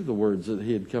didn't believe the words that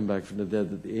he had come back from the dead,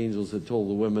 that the angels had told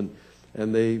the women,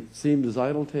 and they seemed as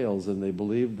idle tales, and they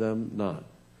believed them not.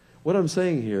 What I'm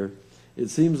saying here, it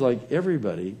seems like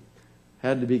everybody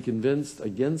had to be convinced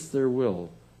against their will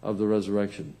of the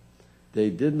resurrection. They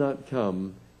did not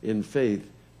come in faith,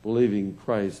 believing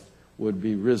Christ would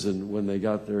be risen when they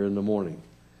got there in the morning.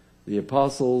 The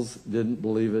apostles didn't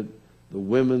believe it. The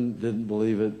women didn't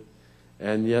believe it.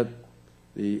 And yet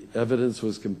the evidence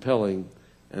was compelling,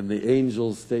 and the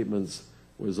angels' statements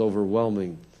was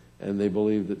overwhelming, and they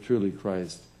believed that truly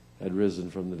Christ had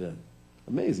risen from the dead.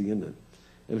 Amazing, isn't it?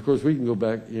 And of course, we can go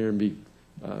back here and be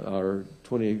our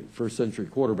 21st century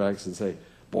quarterbacks and say,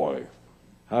 boy,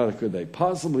 how could they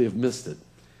possibly have missed it?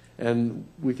 And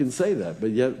we can say that,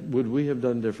 but yet would we have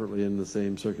done differently in the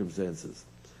same circumstances?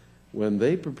 When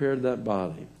they prepared that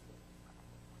body,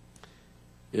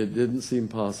 it didn't seem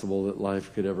possible that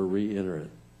life could ever re-enter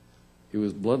it. It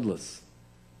was bloodless,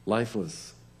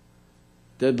 lifeless,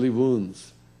 deadly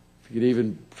wounds. If you could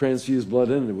even transfuse blood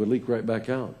in it, it would leak right back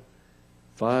out.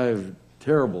 5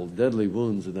 terrible, deadly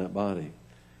wounds in that body.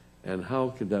 And how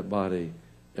could that body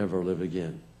ever live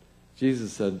again?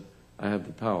 Jesus said, I have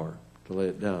the power to lay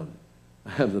it down.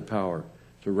 I have the power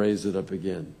to raise it up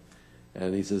again.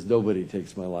 And he says, nobody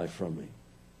takes my life from me.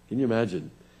 Can you imagine?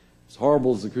 As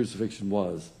horrible as the crucifixion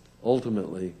was,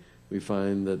 ultimately we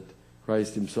find that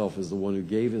Christ himself is the one who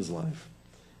gave his life,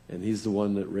 and he's the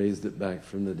one that raised it back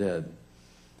from the dead.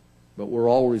 But we're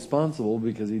all responsible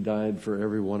because he died for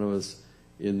every one of us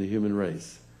in the human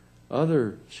race.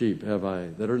 Other sheep have I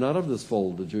that are not of this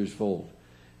fold, the Jewish fold.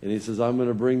 And he says, I'm going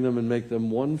to bring them and make them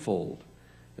one fold.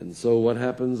 And so what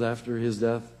happens after his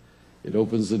death? It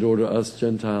opens the door to us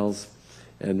Gentiles,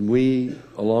 and we,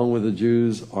 along with the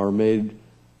Jews, are made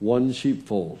one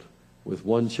sheepfold with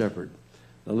one shepherd.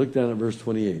 Now look down at verse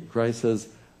 28. Christ says,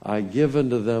 I give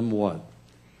unto them what?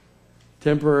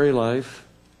 Temporary life?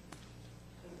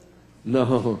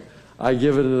 No. I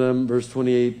give unto them, verse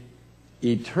 28,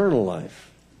 eternal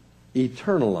life.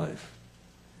 Eternal life.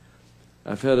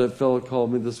 I've had a fellow call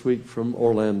me this week from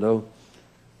Orlando.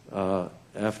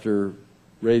 After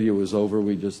radio was over,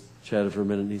 we just chatted for a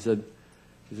minute. And he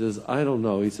says, I don't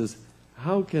know. He says,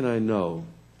 how can I know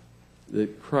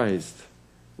that Christ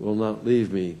will not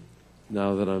leave me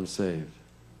now that I'm saved?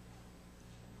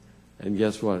 And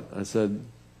guess what? I said,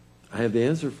 I have the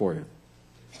answer for you.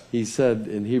 He said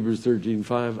in Hebrews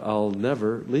 13:5, I'll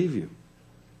never leave you.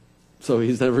 So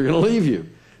he's never going to leave you.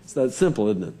 It's that simple,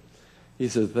 isn't it? He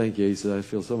said, thank you. He said, I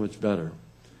feel so much better.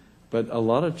 But a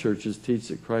lot of churches teach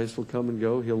that Christ will come and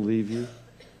go. He'll leave you.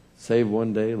 Saved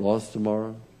one day, lost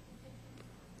tomorrow.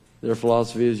 Their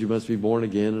philosophy is you must be born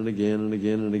again and again and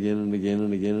again and again and again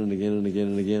and again and again and again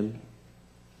and again.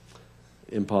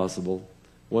 Impossible.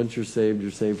 Once you're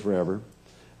saved forever.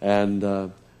 And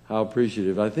how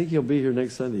appreciative. I think he'll be here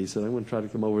next Sunday. He said, I'm going to try to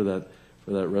come over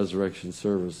for that resurrection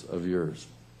service of yours.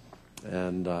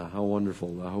 And how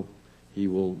wonderful. I hope he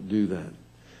will do that.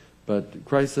 But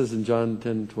Christ says in John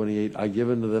 10:28, I give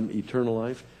unto them eternal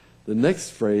life. The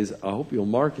next phrase, I hope you'll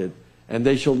mark it, and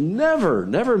they shall never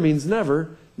means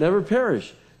never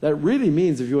perish. That really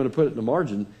means, if you want to put it in the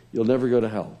margin, you'll never go to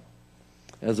hell.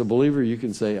 As a believer, you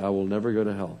can say, I will never go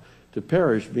to hell. To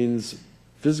perish means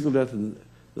physical death and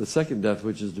the second death,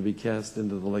 which is to be cast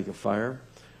into the lake of fire.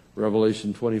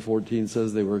 Revelation 20:14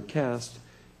 says they were cast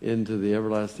into the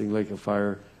everlasting lake of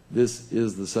fire. This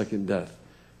is the second death.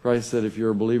 Christ said, if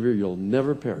you're a believer, you'll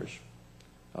never perish.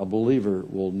 A believer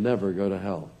will never go to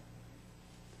hell.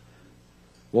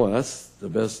 Boy, that's the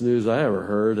best news I ever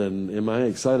heard, and am I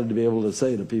excited to be able to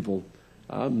say to people,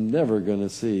 I'm never going to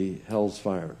see hell's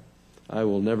fire. I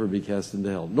will never be cast into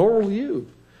hell, nor will you.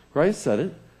 Christ said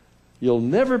it. You'll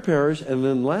never perish, and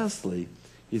then lastly,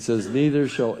 he says, neither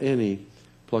shall any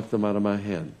pluck them out of my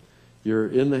hand. You're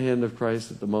in the hand of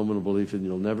Christ at the moment of belief, and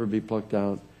you'll never be plucked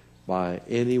out by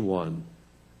anyone.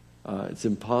 It's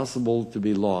impossible to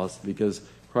be lost because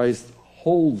Christ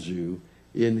holds you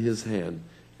in his hand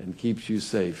and keeps you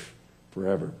safe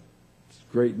forever. It's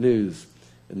great news,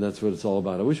 and that's what it's all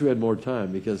about. I wish we had more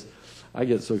time because I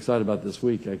get so excited about this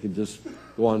week. I could just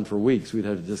go on for weeks. We'd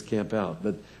have to just camp out.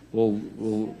 But we're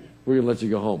going to let you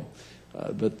go home.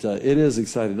 But it is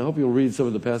exciting. I hope you'll read some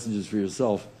of the passages for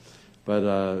yourself. But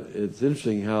it's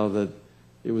interesting how that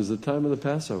it was the time of the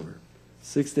Passover.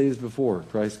 6 days before,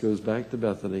 Christ goes back to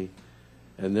Bethany,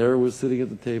 and there was sitting at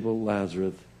the table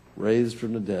Lazarus, raised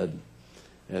from the dead.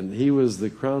 And he was the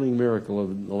crowning miracle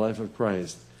of the life of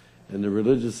Christ. And the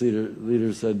religious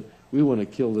leaders said, we want to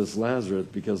kill this Lazarus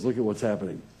because look at what's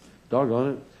happening.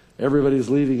 Doggone it. Everybody's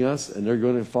leaving us, and they're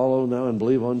going to follow now and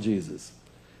believe on Jesus.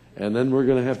 And then we're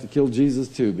going to have to kill Jesus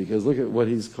too because look at what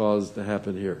he's caused to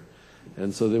happen here.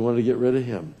 And so they wanted to get rid of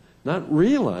him, not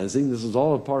realizing this is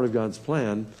all a part of God's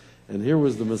plan. And here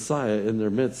was the Messiah in their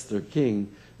midst, their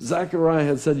king. Zechariah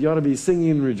had said, you ought to be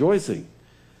singing and rejoicing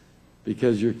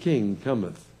because your king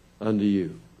cometh unto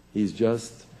you. He's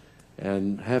just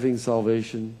and having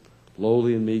salvation,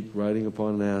 lowly and meek, riding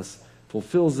upon an ass,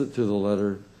 fulfills it to the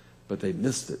letter, but they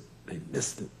missed it. They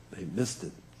missed it. They missed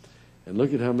it. And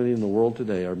look at how many in the world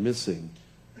today are missing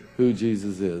who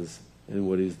Jesus is and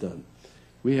what he's done.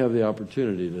 We have the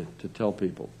opportunity to tell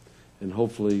people, and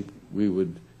hopefully we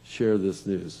would share this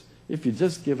news. If you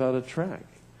just give out a tract,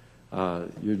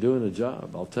 you're doing a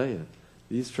job, I'll tell you.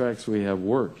 These tracts we have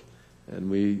work,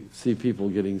 and we see people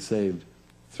getting saved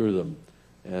through them.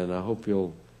 And I hope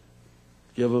you'll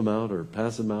give them out or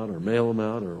pass them out or mail them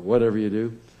out or whatever you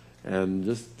do. And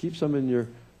just keep some in your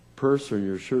purse or in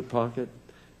your shirt pocket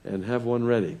and have one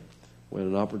ready when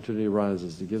an opportunity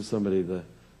arises to give somebody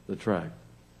the tract.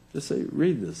 Just say,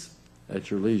 read this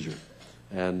at your leisure.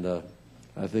 And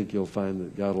I think you'll find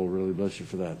that God will really bless you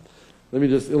for that. Let me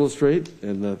just illustrate,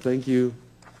 and thank you,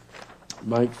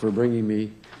 Mike, for bringing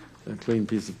me a clean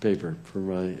piece of paper for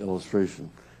my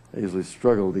illustration. I usually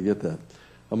struggle to get that.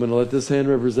 I'm going to let this hand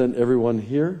represent everyone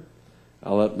here.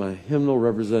 I'll let my hymnal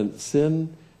represent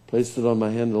sin. Placed it on my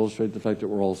hand to illustrate the fact that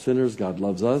we're all sinners. God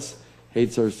loves us,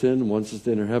 hates our sin, wants us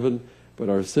to enter heaven, but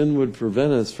our sin would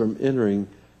prevent us from entering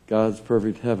God's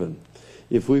perfect heaven.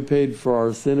 If we paid for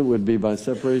our sin, it would be by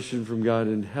separation from God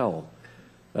in hell.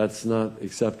 That's not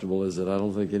acceptable, is it? I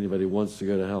don't think anybody wants to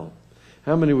go to hell.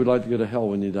 How many would like to go to hell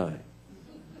when you die?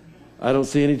 I don't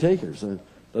see any takers. It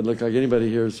doesn't look like anybody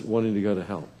here is wanting to go to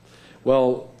hell.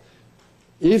 Well,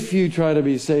 if you try to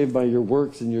be saved by your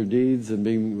works and your deeds and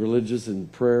being religious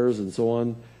and prayers and so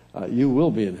on, you will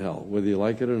be in hell. Whether you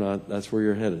like it or not, that's where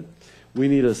you're headed. We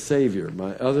need a Savior.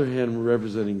 My other hand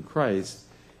representing Christ.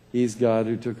 He's God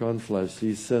who took on flesh.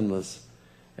 He's sinless.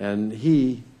 And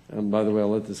he, and by the way,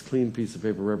 I'll let this clean piece of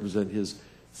paper represent his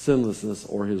sinlessness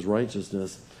or his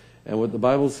righteousness. And what the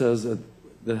Bible says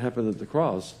that happened at the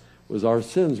cross was our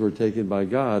sins were taken by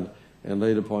God and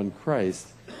laid upon Christ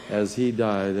as he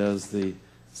died as the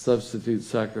substitute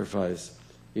sacrifice.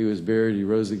 He was buried. He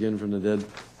rose again from the dead.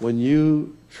 When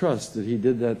you trust that he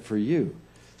did that for you,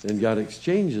 then God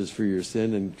exchanges for your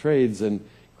sin and trades and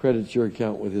credits your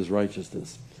account with his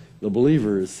righteousness. The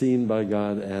believer is seen by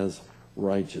God as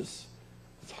righteous.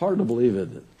 It's hard to believe it,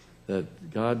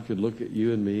 that God could look at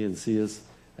you and me and see us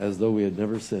as though we had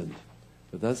never sinned.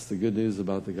 But that's the good news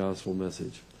about the gospel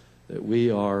message, that we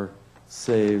are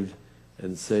saved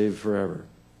and saved forever.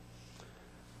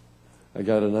 I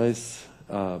got a nice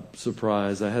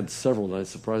surprise. I had several nice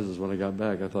surprises when I got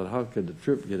back. I thought, how could the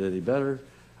trip get any better?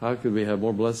 How could we have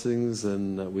more blessings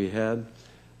than we had?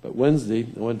 But Wednesday,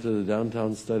 I went to the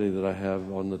downtown study that I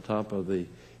have on the top of the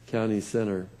county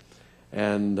center.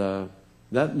 And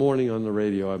that morning on the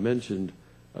radio, I mentioned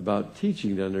about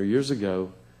teaching down there years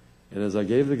ago. And as I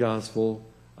gave the gospel,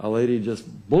 a lady just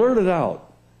blurted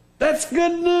out, "That's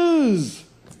good news!"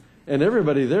 And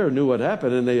everybody there knew what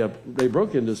happened, and they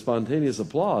broke into spontaneous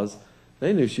applause.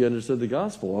 They knew she understood the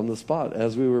gospel on the spot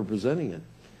as we were presenting it.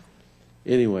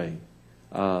 Anyway,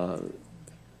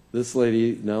 this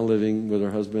lady, now living with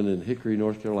her husband in Hickory,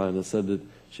 North Carolina, said that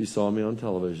she saw me on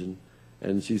television,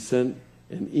 and she sent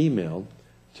an email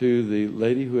to the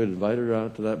lady who had invited her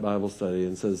out to that Bible study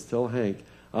and says, "Tell Hank,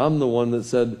 I'm the one that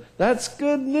said, 'That's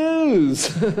good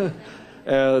news.'"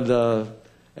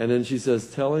 And then she says,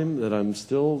 "Tell him that I'm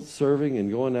still serving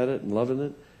and going at it and loving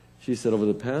it." She said over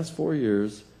the past 4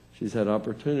 years, she's had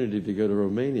opportunity to go to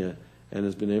Romania and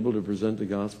has been able to present the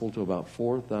gospel to about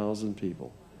 4,000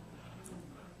 people.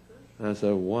 And I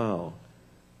said, wow.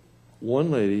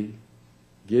 One lady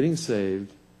getting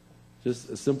saved, just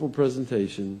a simple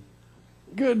presentation,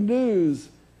 good news.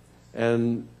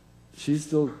 And she's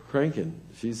still cranking.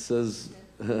 She says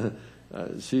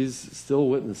she's still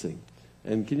witnessing.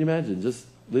 And can you imagine just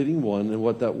leading one and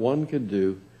what that one could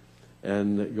do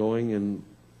and going and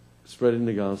spreading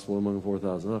the gospel among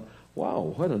 4,000?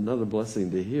 Wow, what another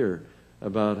blessing to hear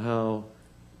about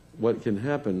what can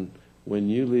happen when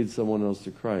you lead someone else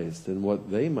to Christ and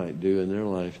what they might do in their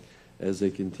life as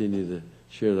they continue to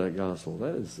share that gospel.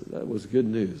 That was good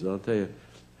news. I'll tell you,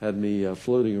 had me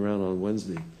floating around on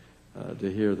Wednesday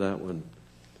to hear that one.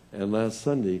 And last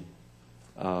Sunday,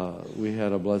 we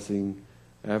had a blessing.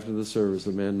 After the service,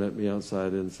 a man met me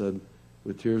outside and said,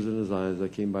 with tears in his eyes, I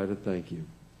came by to thank you.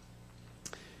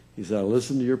 He said, I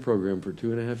listened to your program for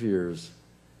 2.5 years,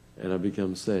 and I've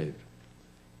become saved.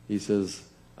 He says,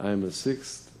 I am a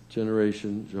 6th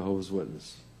generation Jehovah's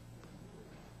Witness.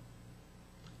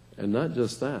 And not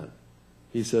just that.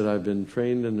 He said, I've been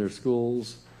trained in their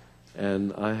schools,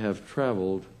 and I have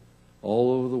traveled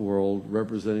all over the world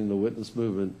representing the witness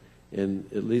movement in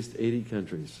at least 80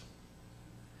 countries.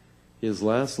 His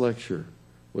last lecture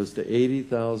was to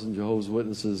 80,000 Jehovah's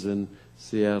Witnesses in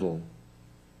Seattle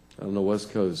on the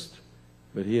West Coast.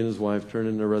 But he and his wife turned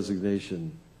in their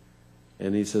resignation.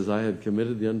 And he says, I had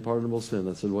committed the unpardonable sin.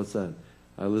 I said, what's that?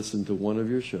 I listened to one of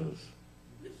your shows.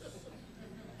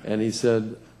 And he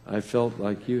said, I felt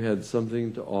like you had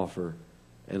something to offer.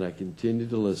 And I continued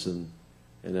to listen.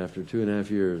 And after 2.5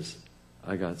 years,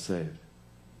 I got saved.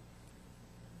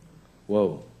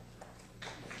 Whoa.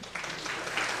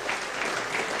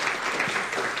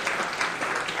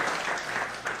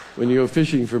 When you go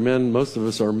fishing for men, most of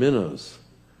us are minnows.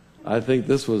 I think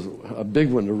this was a big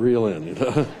one to reel in. You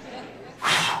know?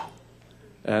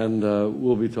 And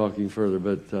we'll be talking further.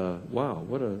 But wow,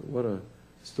 what a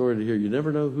story to hear. You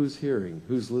never know who's hearing,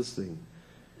 who's listening,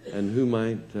 and who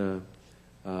might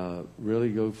really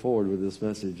go forward with this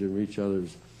message and reach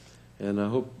others. And I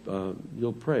hope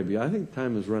you'll pray. I think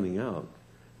time is running out.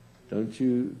 Don't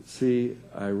you see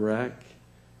Iraq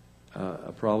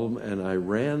a problem, and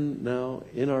Iran now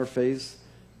in our face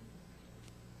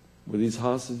with these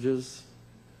hostages?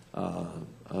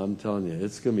 I'm telling you,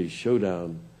 it's going to be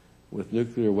showdown with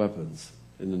nuclear weapons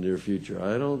in the near future.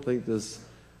 I don't think this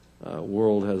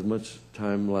world has much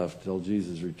time left till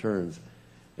Jesus returns.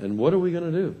 And what are we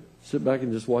going to do? Sit back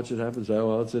and just watch it happen and say, oh,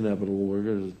 well, it's inevitable. We're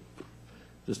going to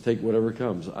just take whatever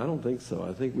comes. I don't think so.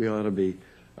 I think we ought to be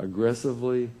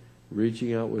aggressively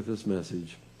reaching out with this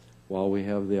message while we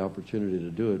have the opportunity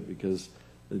to do it, because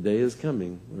the day is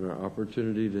coming when our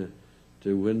opportunity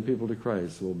to win people to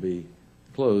Christ will be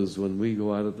closed when we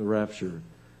go out at the rapture.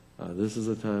 This is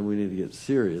a time we need to get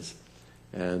serious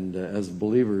and as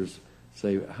believers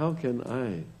say, how can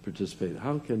I participate?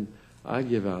 How can I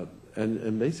give out?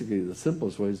 And basically the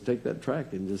simplest way is take that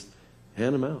tract and just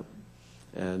hand them out.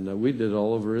 And we did it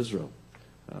all over Israel.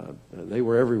 They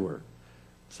were everywhere.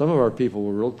 Some of our people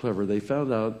were real clever. They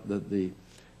found out that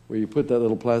where you put that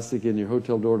little plastic in your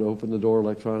hotel door to open the door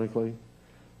electronically,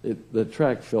 the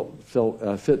tract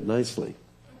fit nicely.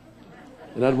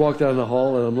 And I'd walk down the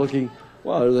hall and I'm looking,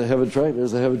 wow, there's a heaven tract,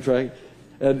 there's a heaven tract.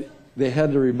 And they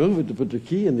had to remove it to put their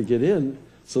key in to get in,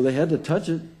 so they had to touch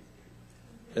it.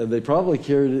 And they probably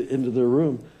carried it into their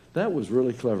room. That was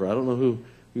really clever. I don't know who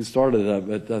started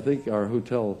that, but I think our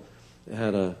hotel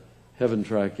had a heaven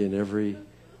tract in every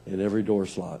door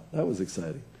slot. That was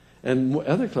exciting. And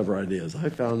other clever ideas. I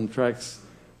found tracts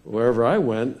wherever I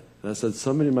went, and I said,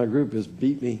 somebody in my group has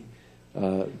beat me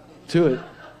to it.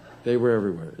 They were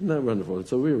everywhere. Isn't that wonderful? And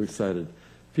so we were excited.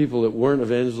 People that weren't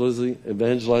evangelizing.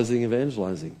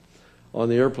 On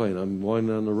the airplane, I'm going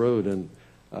down the road, and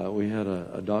we had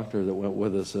a doctor that went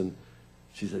with us, and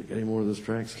she said, "Got any more of those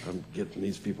tracts? I'm getting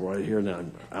these people right here now.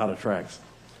 I'm out of tracts."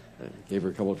 I gave her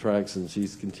a couple of tracts, and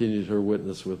she's continued her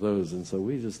witness with those. And so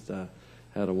we just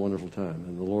had a wonderful time.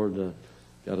 And the Lord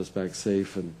got us back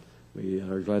safe, and we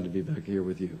are glad to be back here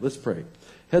with you. Let's pray.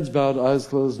 Heads bowed, eyes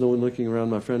closed, no one looking around.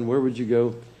 My friend, where would you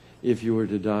go if you were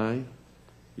to die?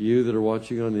 You that are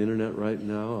watching on the internet right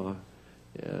now,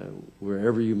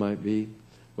 wherever you might be,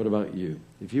 what about you?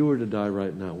 If you were to die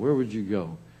right now, where would you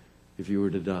go if you were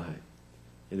to die?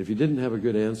 And if you didn't have a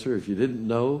good answer, if you didn't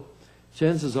know,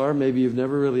 chances are maybe you've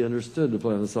never really understood the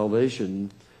plan of salvation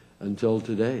until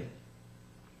today.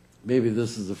 Maybe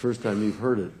this is the first time you've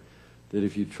heard it, that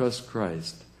if you trust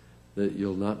Christ, that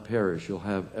you'll not perish, you'll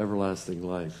have everlasting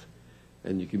life.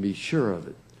 And you can be sure of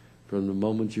it from the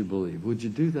moment you believe. Would you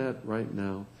do that right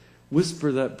now?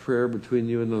 Whisper that prayer between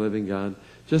you and the living God.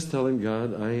 Just tell him,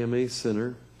 God, I am a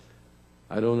sinner.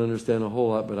 I don't understand a whole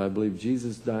lot, but I believe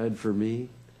Jesus died for me.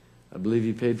 I believe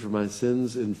he paid for my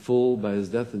sins in full by his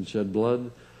death and shed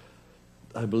blood.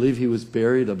 I believe he was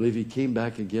buried. I believe he came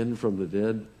back again from the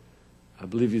dead. I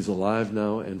believe he's alive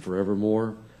now and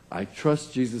forevermore. I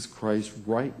trust Jesus Christ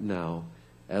right now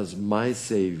as my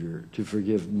Savior to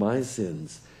forgive my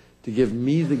sins, to give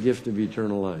me the gift of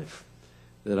eternal life,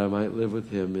 that I might live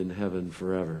with him in heaven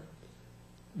forever.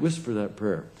 Whisper that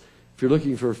prayer. If you're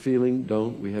looking for a feeling,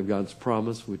 don't. We have God's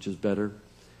promise, which is better.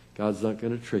 God's not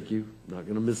going to trick you, not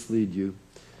going to mislead you.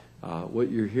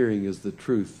 What you're hearing is the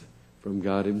truth from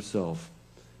God himself,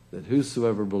 that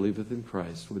whosoever believeth in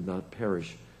Christ would not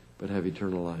perish, but have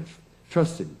eternal life.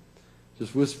 Trust him.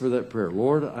 Just whisper that prayer.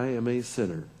 Lord, I am a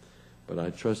sinner, but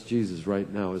I trust Jesus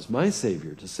right now as my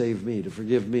Savior to save me, to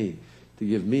forgive me, to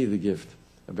give me the gift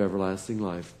of everlasting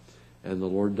life. And the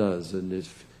Lord does. And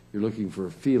if you're looking for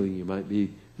a feeling, you might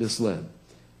be misled.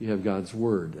 You have God's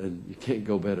Word, and you can't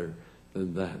go better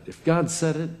than that. If God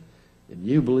said it, and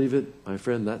you believe it, my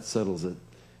friend, that settles it.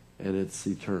 And it's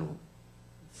eternal.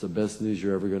 It's the best news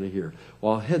you're ever going to hear.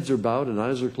 While heads are bowed and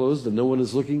eyes are closed and no one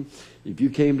is looking, if you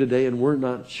came today and weren't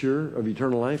not sure of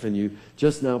eternal life and you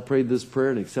just now prayed this prayer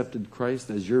and accepted Christ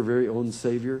as your very own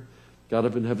Savior, God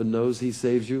up in heaven knows he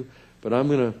saves you. But I'm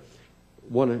going to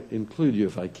want to include you,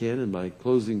 if I can, in my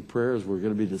closing prayer as we're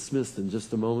going to be dismissed in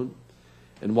just a moment.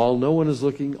 And while no one is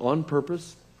looking on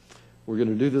purpose, we're going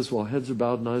to do this while heads are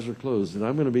bowed and eyes are closed. And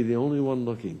I'm going to be the only one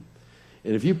looking.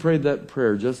 And if you prayed that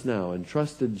prayer just now and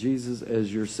trusted Jesus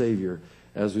as your Savior,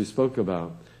 as we spoke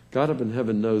about, God up in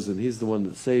heaven knows that he's the one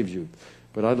that saves you.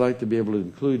 But I'd like to be able to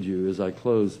include you as I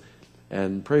close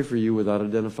and pray for you without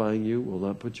identifying you. We'll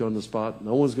not put you on the spot.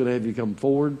 No one's going to have you come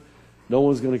forward. No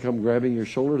one's going to come grabbing your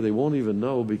shoulder. They won't even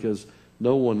know because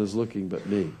no one is looking but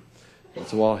me. And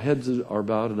so while heads are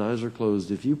bowed and eyes are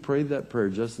closed, if you prayed that prayer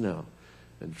just now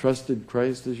and trusted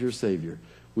Christ as your Savior,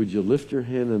 would you lift your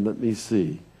hand and let me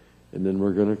see? And then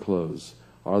we're going to close.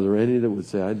 Are there any that would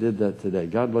say, I did that today?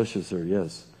 God bless you, sir.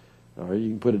 Yes. All right, you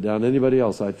can put it down. Anybody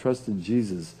else? I trusted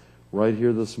Jesus right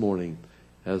here this morning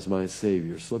as my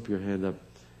Savior. Slip your hand up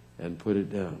and put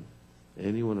it down.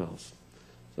 Anyone else?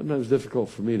 Sometimes it's difficult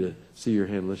for me to see your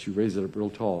hand unless you raise it up real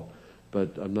tall.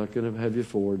 But I'm not going to have you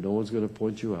forward. No one's going to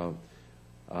point you out.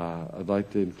 I'd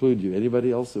like to include you.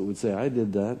 Anybody else that would say, I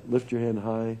did that? Lift your hand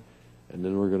high, and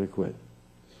then we're going to quit.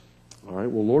 All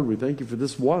right, well, Lord, we thank you for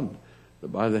this one that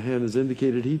by the hand has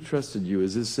indicated he trusted you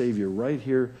as his Savior right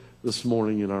here this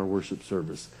morning in our worship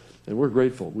service. And we're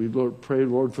grateful. We pray,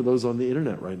 Lord, for those on the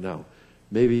internet right now.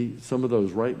 Maybe some of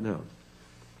those right now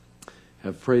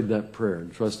have prayed that prayer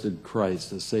and trusted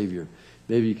Christ as Savior.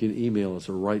 Maybe you can email us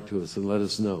or write to us and let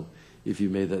us know if you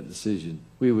made that decision.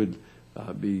 We would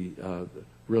be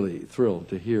really thrilled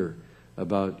to hear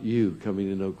about you coming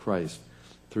to know Christ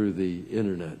through the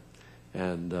internet.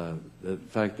 And the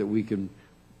fact that we can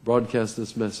broadcast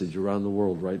this message around the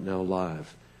world right now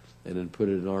live and then put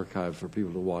it in archive for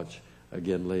people to watch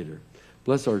again later.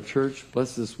 Bless our church.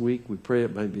 Bless this week. We pray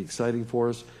it might be exciting for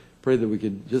us. Pray that we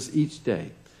could just each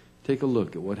day take a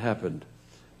look at what happened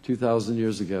 2,000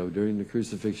 years ago during the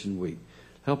crucifixion week.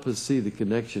 Help us see the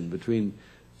connection between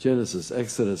Genesis,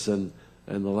 Exodus, and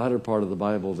the latter part of the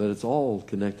Bible, that it's all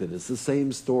connected. It's the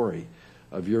same story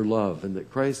of your love, and that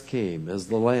Christ came as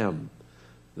the Lamb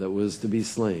that was to be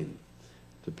slain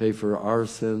to pay for our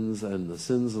sins and the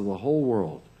sins of the whole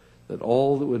world, that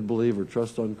all that would believe or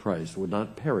trust on Christ would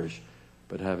not perish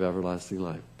but have everlasting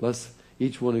life. Bless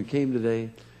each one who came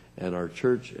today and our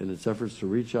church in its efforts to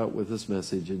reach out with this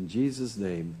message. In Jesus'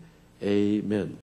 name, amen.